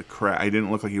about to crack. I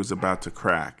didn't look like he was about to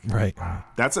crack. Right.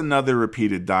 That's another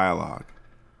repeated dialogue.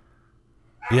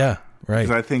 Yeah. Right.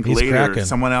 Because I think He's later cracking.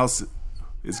 someone else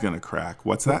is going to crack.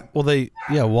 What's that? Well,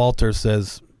 Walter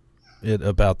says it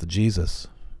about the Jesus.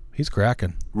 He's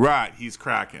cracking. Right, he's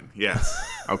cracking. Yes.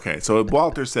 Okay, so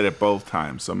Walter said it both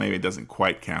times, so maybe it doesn't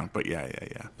quite count, but yeah.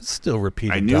 It's still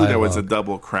repeated. I knew there was a dialogue.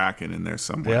 double cracking in there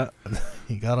somewhere. Yeah.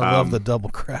 You gotta love the double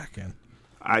cracking.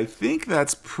 I think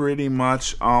that's pretty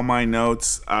much all my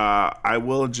notes. I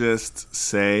will just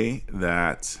say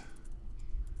that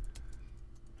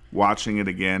watching it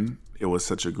again, it was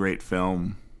such a great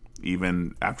film,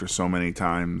 even after so many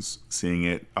times seeing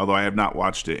it. Although I have not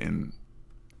watched it in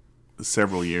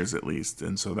several years at least,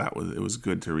 and so it was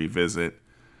good to revisit.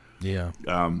 Yeah.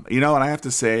 And I have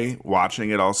to say, watching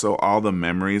it also, all the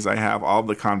memories I have, all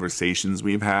the conversations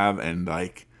we've had, and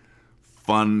like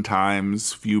fun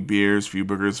times, few beers, few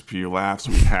burgers, few laughs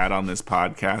we've had on this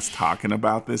podcast talking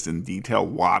about this in detail,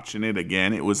 watching it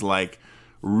again. It was like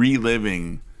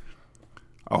reliving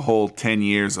a whole 10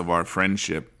 years of our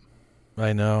friendship.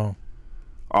 I know.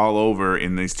 All over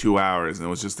in these 2 hours, and it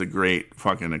was just a great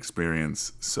fucking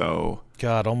experience. So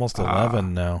God, almost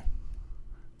 11 now.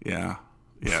 Yeah.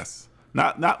 Yes.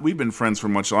 Not. We've been friends for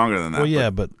much longer than that. Well, yeah,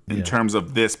 but in terms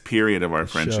of this period of our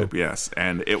friendship, show. yes.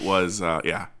 And it was,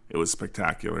 it was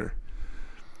spectacular.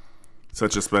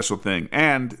 Such a special thing,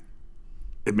 and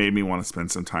it made me want to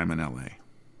spend some time in L.A.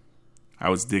 I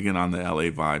was digging on the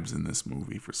L.A. vibes in this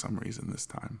movie for some reason this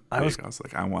time. I was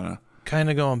like, I want to.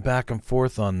 Kind of going back and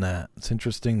forth on that. It's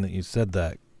interesting that you said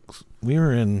that. We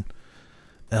were in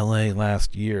L.A.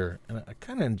 last year, and I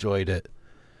kind of enjoyed it.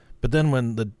 But then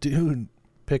when the dude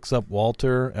picks up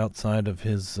Walter outside of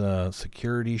his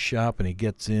security shop and he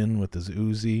gets in with his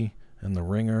Uzi and the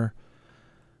ringer,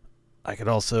 I could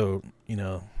also,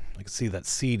 I could see that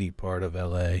seedy part of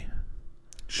L.A.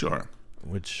 Sure.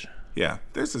 Which... Yeah,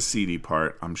 there's a seedy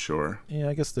part, I'm sure. Yeah,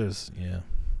 I guess there's,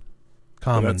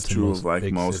 common that's to true most of like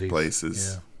big most cities.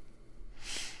 places.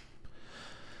 Yeah.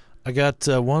 I got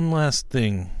one last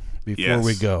thing before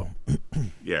we go.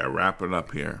 Yeah, wrap it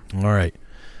up here. All right.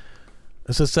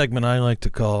 It's a segment I like to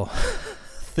call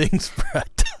Things Brad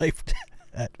Typed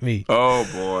at Me. Oh,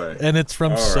 boy. And it's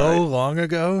from long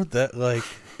ago that, like,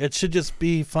 it should just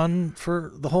be fun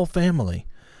for the whole family.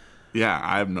 Yeah,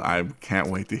 I can't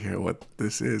wait to hear what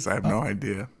this is. I have no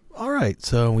idea. All right,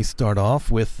 so we start off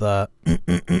with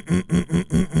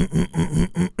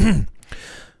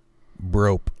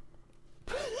Brope.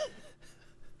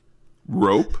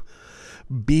 Rope?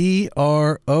 B-R-O-A-P.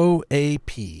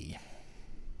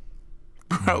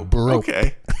 Brope.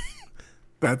 Okay.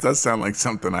 That does sound like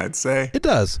something I'd say. It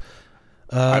does.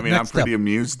 I'm pretty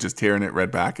amused just hearing it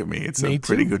read back at me. It's a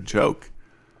pretty good joke.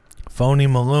 Phony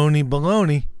Maloney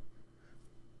Baloney.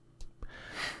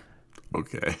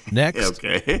 Okay. Next.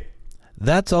 Okay.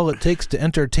 That's all it takes to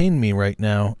entertain me right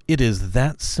now. It is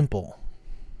that simple.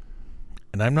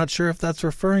 And I'm not sure if that's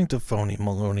referring to Phony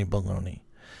Maloney Baloney.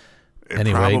 It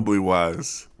probably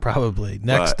was. Probably.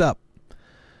 Next up.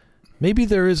 Maybe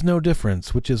there is no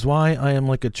difference, which is why I am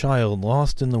like a child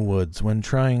lost in the woods when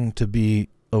trying to be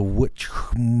a witch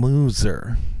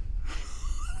mooser.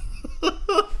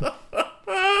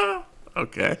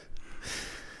 Okay.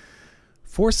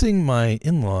 Forcing my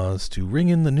in-laws to ring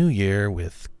in the new year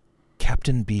with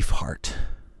Captain Beefheart.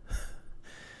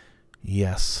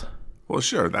 Yes. Well,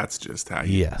 sure, that's just how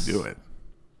you do it.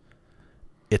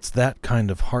 It's that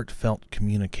kind of heartfelt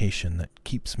communication that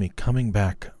keeps me coming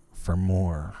back for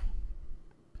more.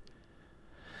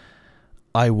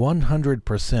 I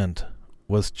 100%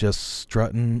 was just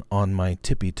strutting on my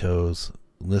tippy toes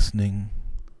listening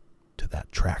to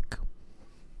that track.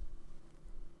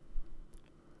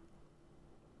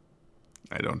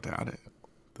 I don't doubt it.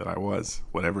 That I was.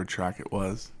 Whatever track it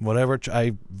was.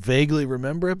 I vaguely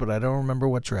remember it, but I don't remember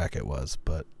what track it was.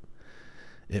 But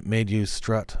it made you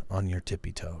strut on your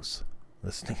tippy toes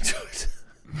listening to it.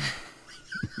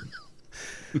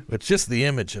 But just the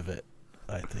image of it,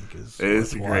 I think, is... It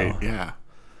is great, yeah.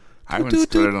 I haven't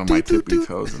strutted on my tippy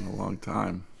toes in a long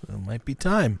time. It might be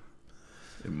time.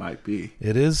 It might be.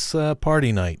 It is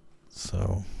party night,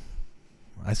 so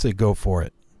I say go for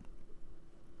it.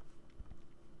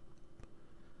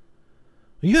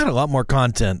 You had a lot more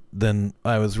content than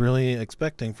I was really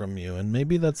expecting from you, and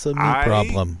maybe that's a me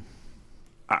problem.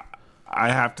 I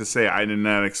have to say, I did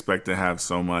not expect to have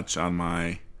so much on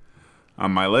my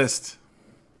list,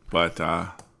 but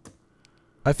I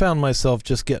found myself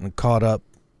just getting caught up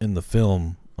in the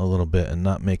film a little bit and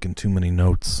not making too many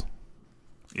notes.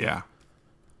 Yeah.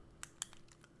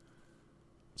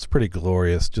 It's pretty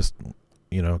glorious. Just,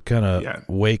 kind of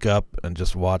wake up and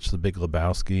just watch The Big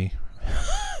Lebowski.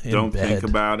 Don't think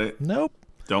about it. Nope.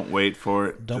 Don't wait for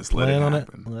it. Don't just plan let it on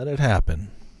happen. it. Let it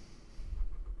happen.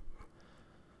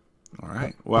 All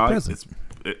right. Well,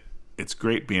 it's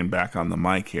great being back on the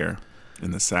mic here in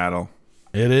the saddle.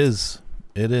 It is.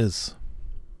 It is.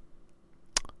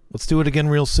 Let's do it again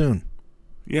real soon.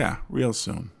 Yeah, real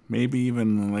soon. Maybe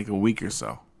even like a week or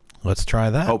so. Let's try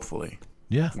that. Hopefully.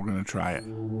 Yeah. We're going to try it.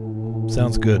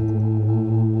 Sounds good.